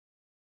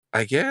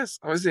 I guess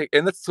I was like,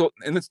 and that's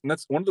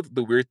one of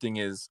the weird thing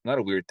is not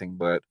a weird thing,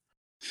 but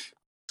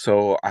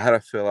so I had to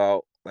fill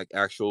out like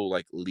actual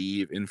like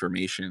leave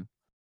information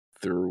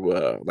through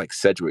like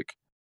Sedgwick,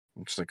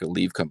 which is like a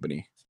leave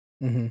company.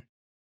 Mhm.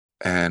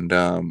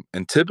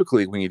 And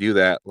typically when you do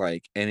that,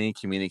 like any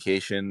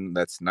communication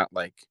that's not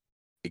like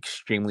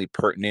extremely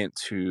pertinent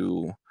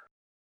to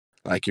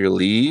like your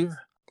leave,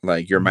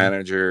 like your Mhm.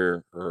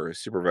 manager or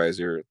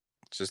supervisor,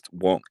 just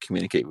won't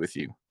communicate with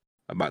you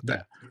about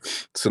that. Yeah.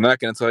 So I'm not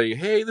going to tell you,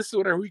 hey, this is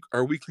what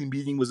our weekly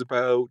meeting was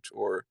about,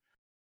 or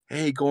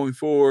hey, going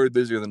forward,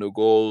 these are the new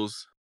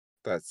goals.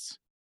 That's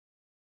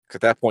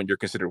at that point you're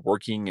considered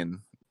working and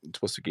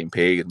supposed to get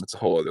paid, and it's a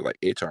whole other like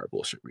HR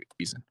bullshit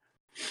reason.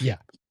 Yeah.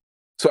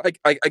 So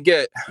I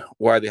get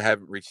why they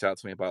haven't reached out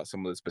to me about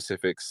some of the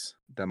specifics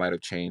that might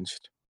have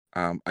changed.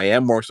 I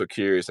am more so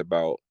curious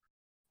about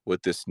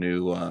with this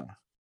new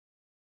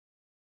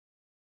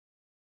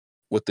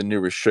with the new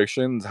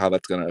restrictions, how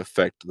that's going to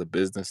affect the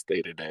business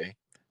day to day.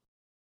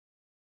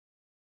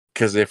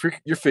 Because if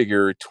you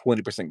figure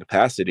 20%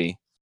 capacity,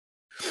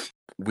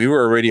 we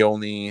were already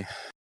only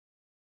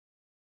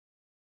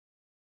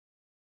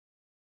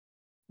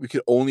we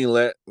could only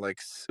let like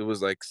it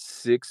was like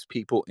 6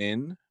 people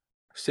in,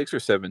 6 or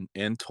 7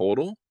 in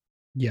total,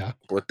 Yeah.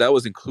 but that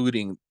was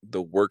including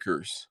the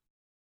workers.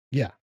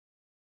 Yeah.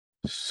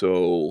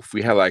 So if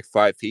we had like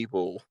 5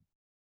 people,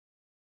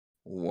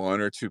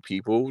 1 or 2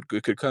 people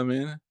could come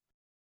in.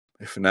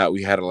 If not,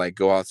 we had to like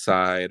go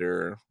outside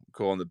or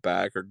go on the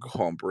back or go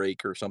on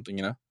break or something.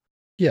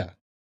 Yeah.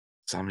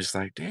 So I'm just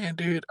like, damn,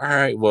 dude. All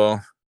right,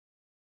 well,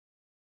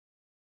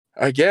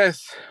 I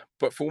guess.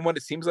 But from what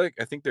it seems like,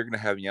 I think they're gonna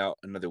have me out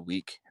another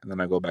week, and then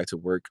I go back to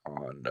work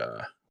on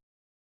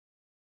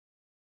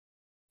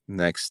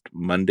next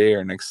Monday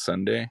or next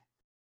Sunday.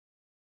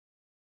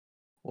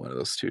 One of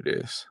those 2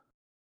 days.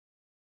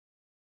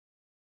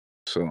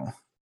 So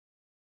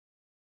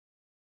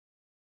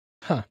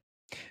Huh.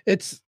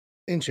 It's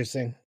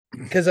interesting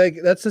because like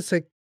that's just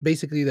like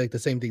basically like the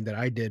same thing that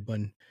I did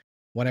when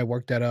I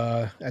worked at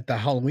the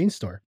Halloween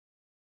store.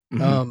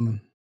 mhm.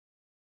 Um,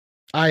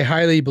 I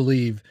highly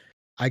believe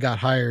I got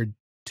hired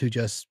to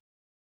just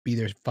be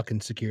their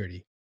fucking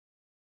security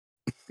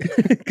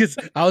because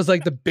I was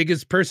like the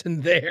biggest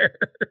person there.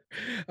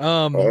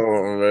 um,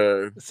 Oh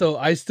man. so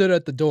I stood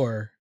at the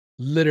door,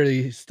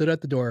 literally stood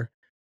at the door,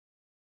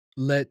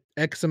 let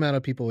X amount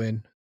of people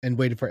in, and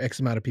waited for X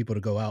amount of people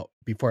to go out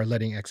before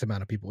letting X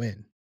amount of people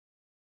in.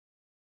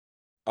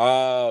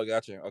 Oh,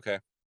 gotcha. Okay.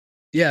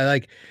 Yeah,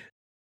 like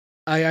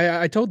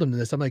I told them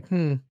this. I'm like,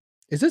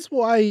 is this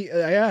why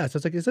I asked? I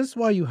was like, is this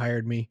why you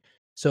hired me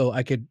so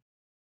I could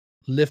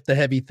lift the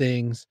heavy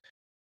things,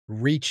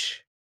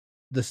 reach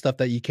the stuff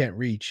that you can't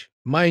reach?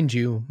 Mind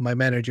you, my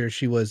manager,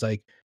 she was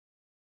like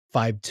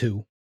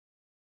 5'2",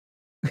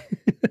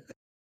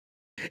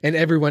 and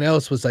everyone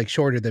else was like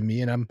shorter than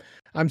me, and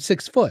I'm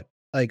 6 foot.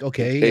 Like,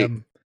 okay, Hey,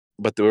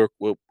 but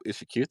well, is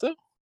she cute though?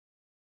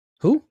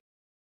 who?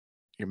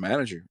 Your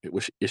manager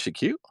is she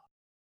cute?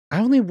 I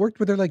only worked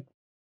with her like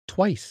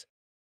twice.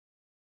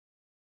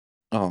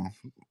 Oh,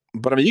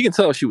 but I mean, you can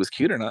tell if she was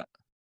cute or not.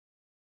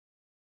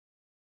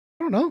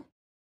 I don't know.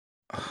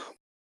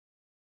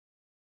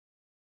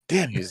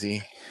 Damn you,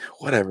 Z.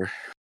 Whatever.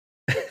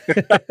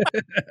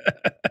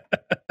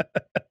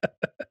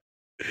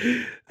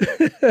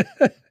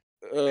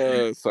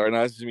 Sorry,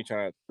 no, it's just me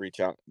trying to reach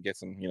out, get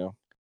some,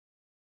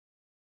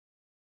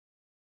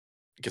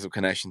 get some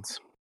connections.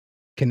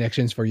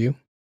 Connections for you.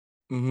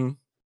 Mm-hmm.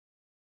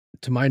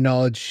 To my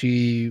knowledge,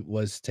 she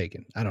was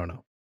taken. I don't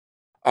know.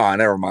 Oh,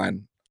 never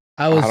mind.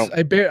 I don't.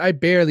 I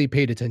barely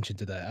paid attention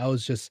to that. I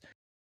was just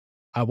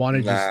I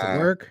wanted just to Nah,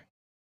 work.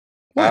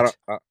 I don't.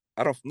 What?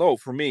 I don't know.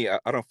 For me, I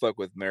don't fuck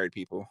with married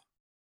people.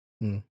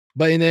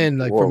 But and then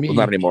like for Well,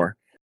 not me, anymore.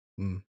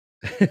 mm,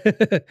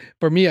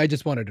 for me, I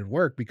just wanted to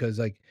work because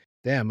like,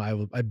 damn,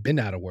 I've been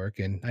out of work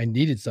and I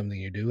needed something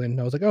to do, and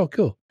I was like, oh,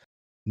 cool.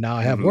 Now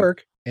I have Mm-hmm.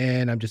 work,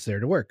 and I'm just there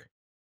to work.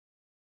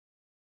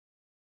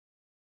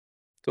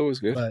 It's always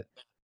good. But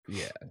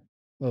yeah,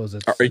 what was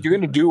it? Are you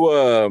gonna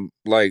do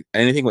like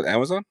anything with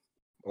Amazon?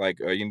 Like,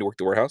 you gonna work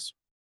the warehouse?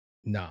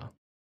 No,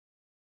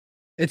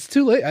 it's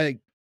too late.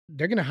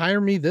 They're gonna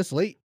hire me this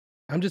late.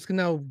 I'm just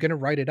gonna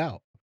write it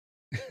out.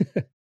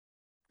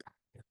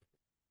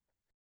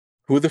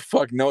 Who the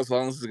fuck knows how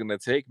long this is gonna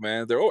take,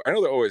 man? I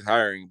know they're always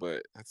hiring,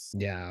 but that's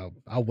Yeah,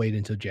 I'll wait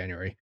until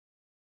January.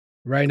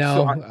 Right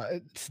so. now,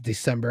 it's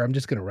December. I'm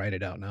just gonna write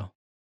it out now.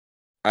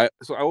 I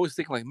always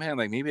think like, man,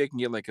 like maybe I can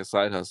get like a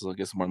side hustle,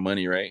 get some more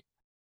money, right?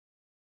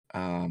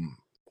 Um,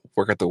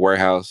 work at the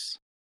warehouse,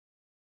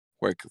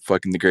 work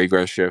fucking the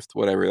graveyard shift,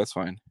 whatever. That's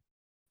fine.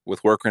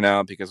 With worker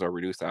now because our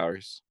reduced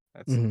hours,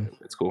 Mhm.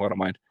 it's cool. I don't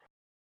mind.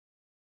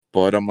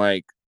 But I'm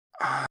like,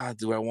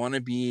 do I want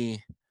to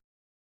be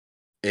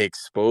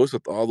exposed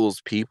with all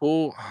those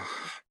people?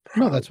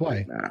 No, that's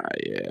Probably why. not.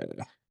 Yeah.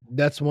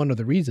 That's one of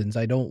the reasons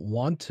I don't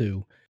want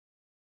to,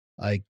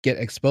 like, get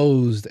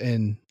exposed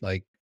and,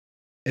 like,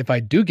 if I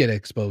do get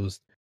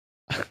exposed,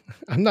 I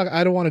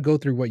don't wanna go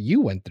through what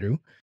you went through,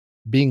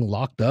 being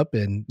locked up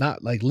and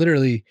not, like,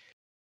 literally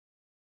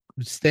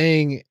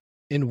staying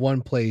in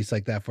one place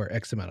like that for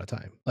X amount of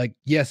time. Like,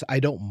 yes, I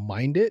don't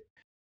mind it,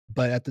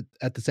 but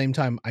at the same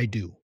time, I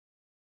do.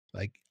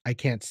 Like, I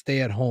can't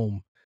stay at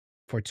home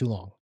for too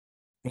long.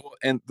 Well,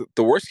 and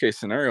the worst case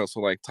scenario. So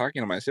like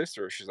talking to my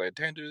sister, she's like,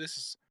 "Damn, dude,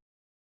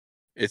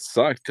 it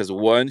sucked because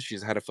one,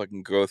 she's had to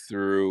fucking go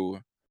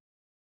through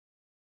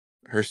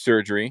her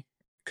surgery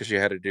because she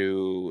had to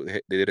do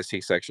they did a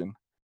C-section.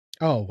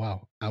 Oh,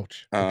 wow.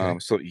 Ouch. Okay.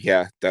 So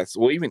yeah, that's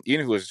well, even if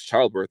it was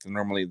childbirth,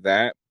 normally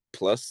that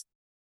plus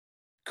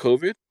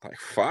COVID, like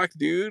fuck,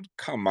 dude,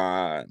 come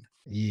on.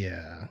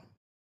 Yeah.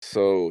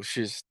 So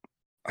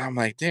I'm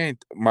like, dang,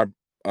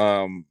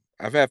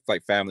 I've had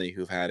like family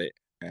who've had it,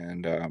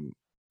 and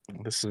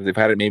they've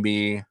had it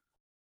maybe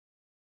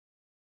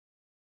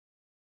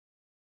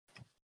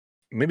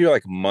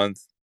like a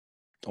month,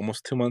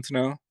 almost 2 months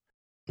now,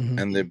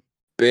 Mhm. and they're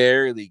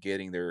barely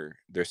getting their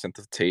sense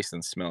of taste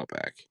and smell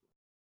back.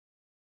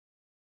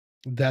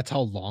 That's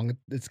how long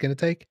it's gonna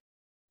take?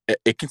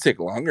 It can take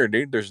longer,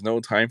 dude. There's no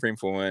time frame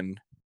for when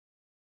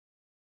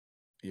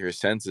your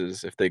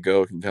senses, if they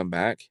go, can come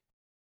back.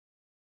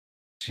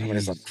 I mean,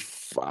 it's like, Jeez.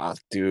 fuck,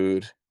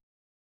 dude.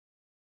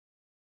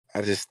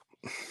 I just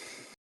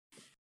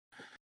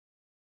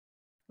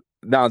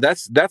No,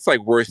 that's like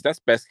worst. That's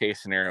best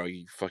case scenario.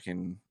 You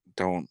fucking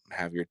don't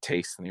have your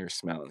taste and your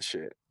smell and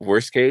shit.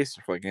 Worst case,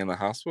 you're fucking in the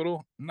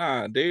hospital.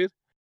 Nah, dude.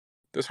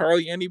 There's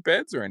hardly any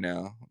beds right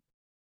now,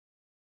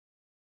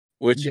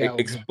 which Yeah, yeah.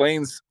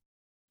 explains.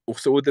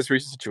 So with this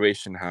recent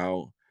situation,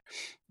 how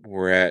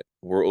we're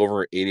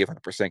over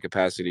 85%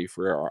 capacity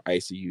for our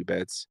ICU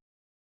beds.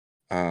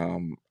 I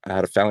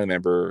had a family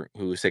member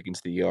who was taken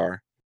to the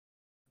ER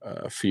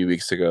a few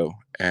weeks ago,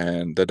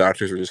 and the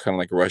doctors were just kind of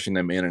like rushing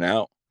them in and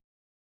out.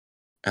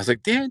 I was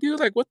like, damn, dude,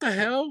 like what the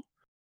hell?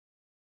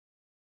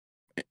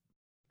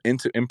 In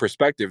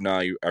perspective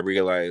now, I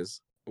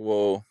realize,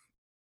 well,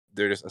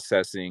 they're just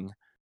assessing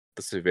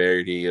the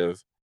severity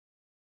of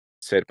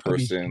said Of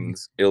each thing.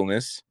 person's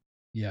illness.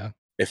 Yeah.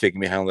 If they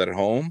can be handled at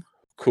home,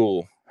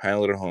 cool,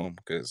 handle it at home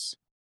because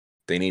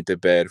they need the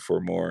bed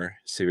for more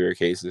severe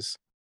cases,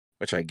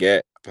 which I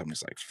get. But I'm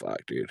just like,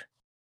 fuck, dude,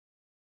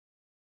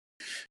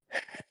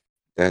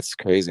 that's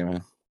crazy,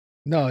 man.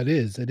 No, it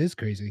is. It is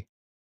crazy.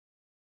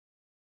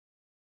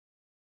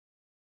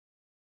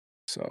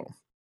 So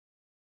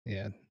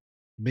Yeah.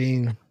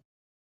 Being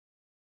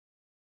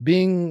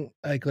being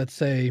like, let's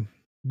say,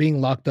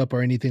 being locked up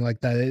or anything like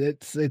that,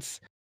 it's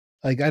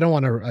like I don't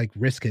wanna, like,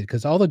 risk it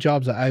because all the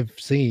jobs that I've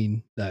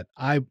seen that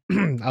I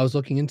I was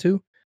looking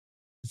into,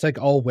 it's like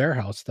all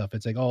warehouse stuff.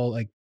 It's like all,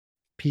 like,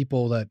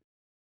 people that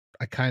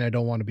I kinda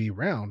don't wanna be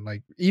around.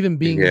 Like,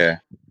 yeah,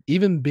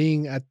 even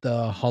being at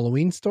the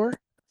Halloween store,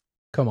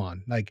 come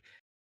on. Like,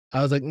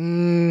 I was like,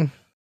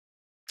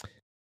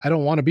 I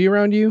don't wanna be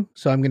around you,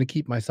 so I'm gonna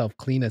keep myself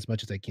clean as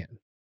much as I can."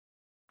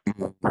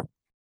 mhm.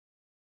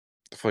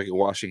 Fucking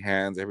washing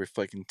hands every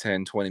fucking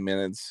 10, 20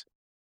 minutes.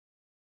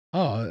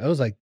 Oh, I was,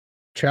 like,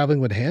 traveling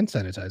with hand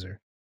sanitizer.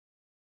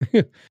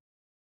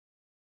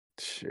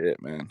 Shit,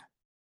 man.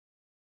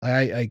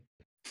 I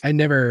I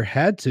never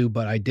had to,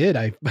 but I did.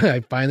 I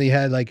I finally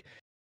had, like,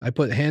 I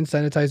put hand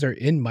sanitizer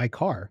in my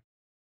car.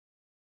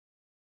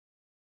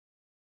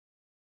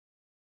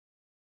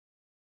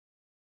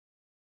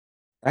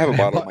 I have a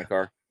And I bottle in bought my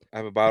car. I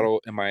have a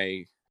bottle in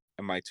my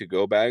to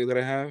go bag that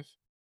I have.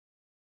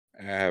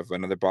 I have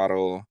another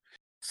bottle.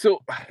 So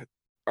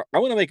I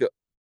want to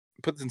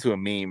put this into a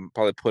meme.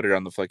 Probably put it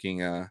on the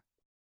fucking on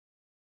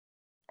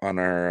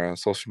our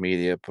social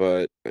media.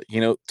 But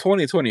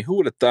 2020. Who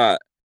would have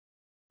thought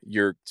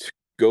your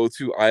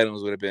go-to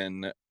items would have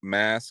been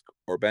mask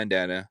or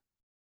bandana,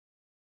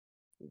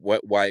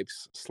 wet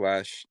wipes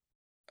slash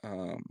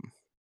um,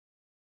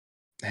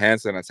 hand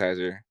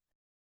sanitizer,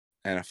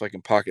 and a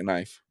fucking pocket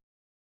knife.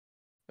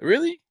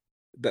 Really?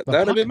 That a that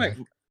would have been pocket my.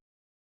 knife.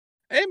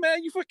 Hey man,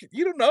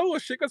 you don't know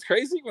what shit goes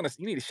crazy when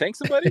you need to shank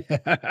somebody.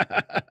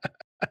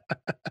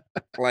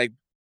 Like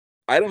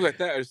items like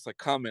that are just like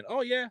common.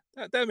 Oh yeah,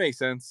 that makes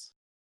sense.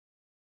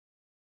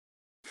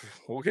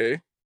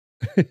 Okay,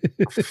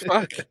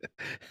 fuck.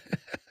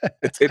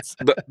 It's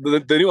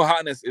the new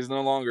hotness is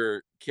no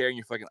longer carrying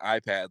your fucking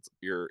iPads,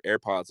 your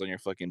AirPods on your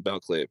fucking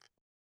belt clip.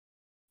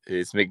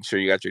 It's making sure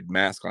you got your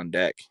mask on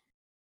deck,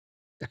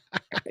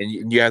 and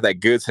you have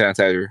that good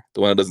sanitizer, the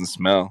one that doesn't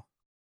smell.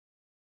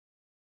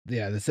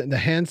 Yeah, the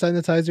hand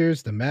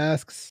sanitizers, the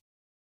masks.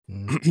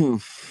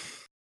 Mm.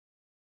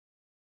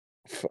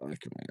 Fuck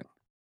man.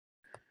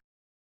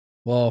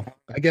 Well,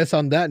 I guess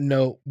on that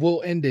note,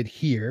 we'll end it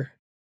here.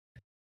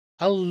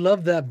 I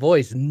love that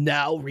voice,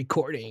 "Now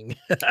recording."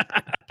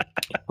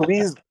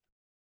 Please.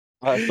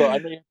 So I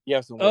know you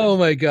have some Oh words.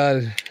 my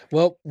god.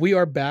 Well, we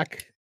are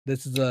back.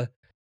 This is a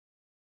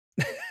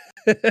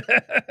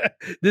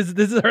this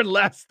is our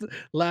last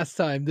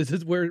time. This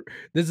is we're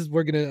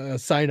gonna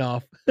sign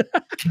off.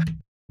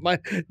 My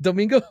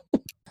Domingo.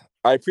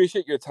 I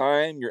appreciate your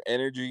time, your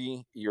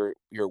energy, your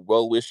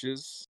well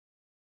wishes.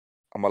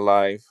 I'm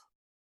alive.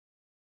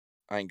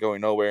 I ain't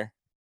going nowhere.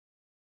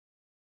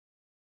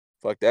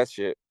 Fuck that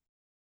shit.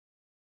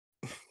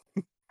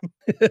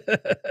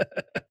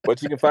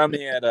 But you can find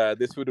me at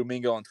this food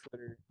Domingo on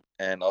Twitter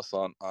and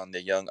also on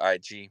the Young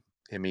IG.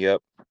 Hit me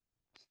up.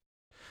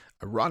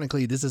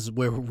 Ironically, this is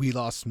where we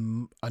lost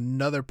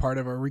another part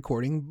of our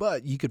recording,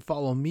 but you could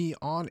follow me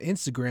on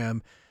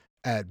Instagram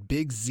at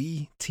Big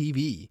Z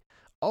TV.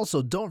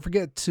 Also, don't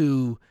forget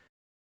to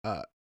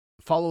uh,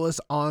 follow us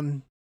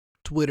on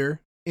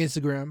Twitter,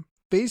 Instagram,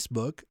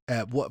 Facebook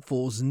at What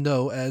Fools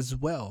Know as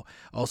well.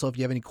 Also, if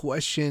you have any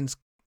questions,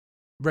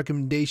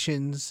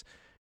 recommendations,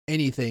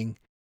 anything,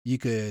 you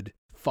could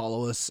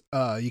follow us.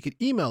 You could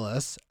email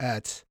us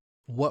at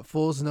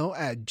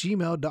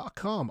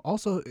whatfoolsknow@gmail.com.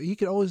 Also, you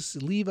could always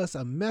leave us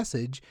a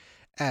message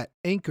at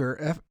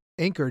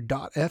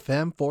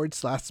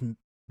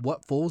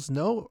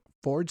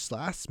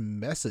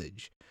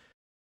anchor.fm/whatfoolsknow/message.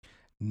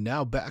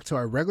 Now back to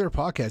our regular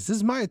podcast. This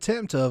is my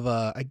attempt of,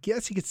 I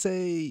guess you could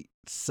say,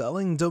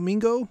 selling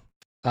Domingo.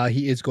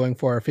 He is going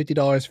for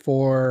 $50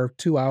 for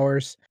 2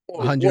 hours,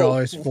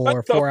 $100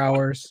 for 4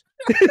 hours.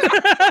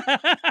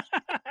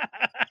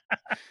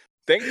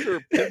 Thanks for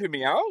pimping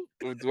me out.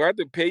 Do I have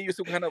to pay you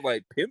some kind of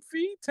like pimp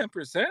fee,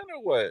 10%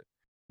 or what?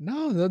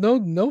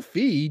 No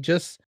fee.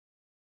 Just,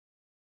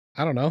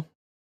 I don't know.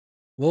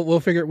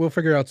 We'll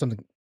figure out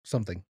something.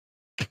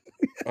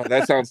 Oh,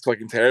 that sounds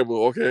fucking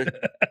terrible. Okay.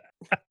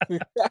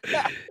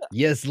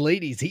 Yes,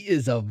 ladies, he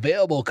is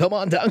available. Come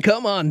on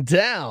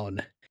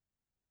down.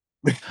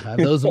 Have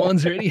those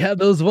ones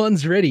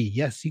ready.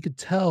 Yes, you could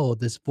tell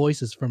this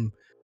voice is from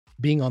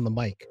being on the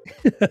mic.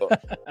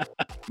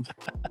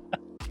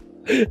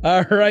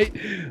 All right,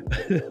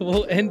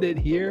 we'll end it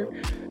here.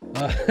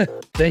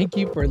 Thank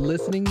you for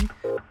listening.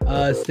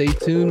 Stay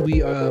tuned.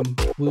 We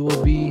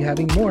will be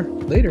having more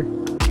later.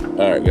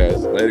 All right,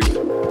 guys.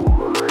 Later.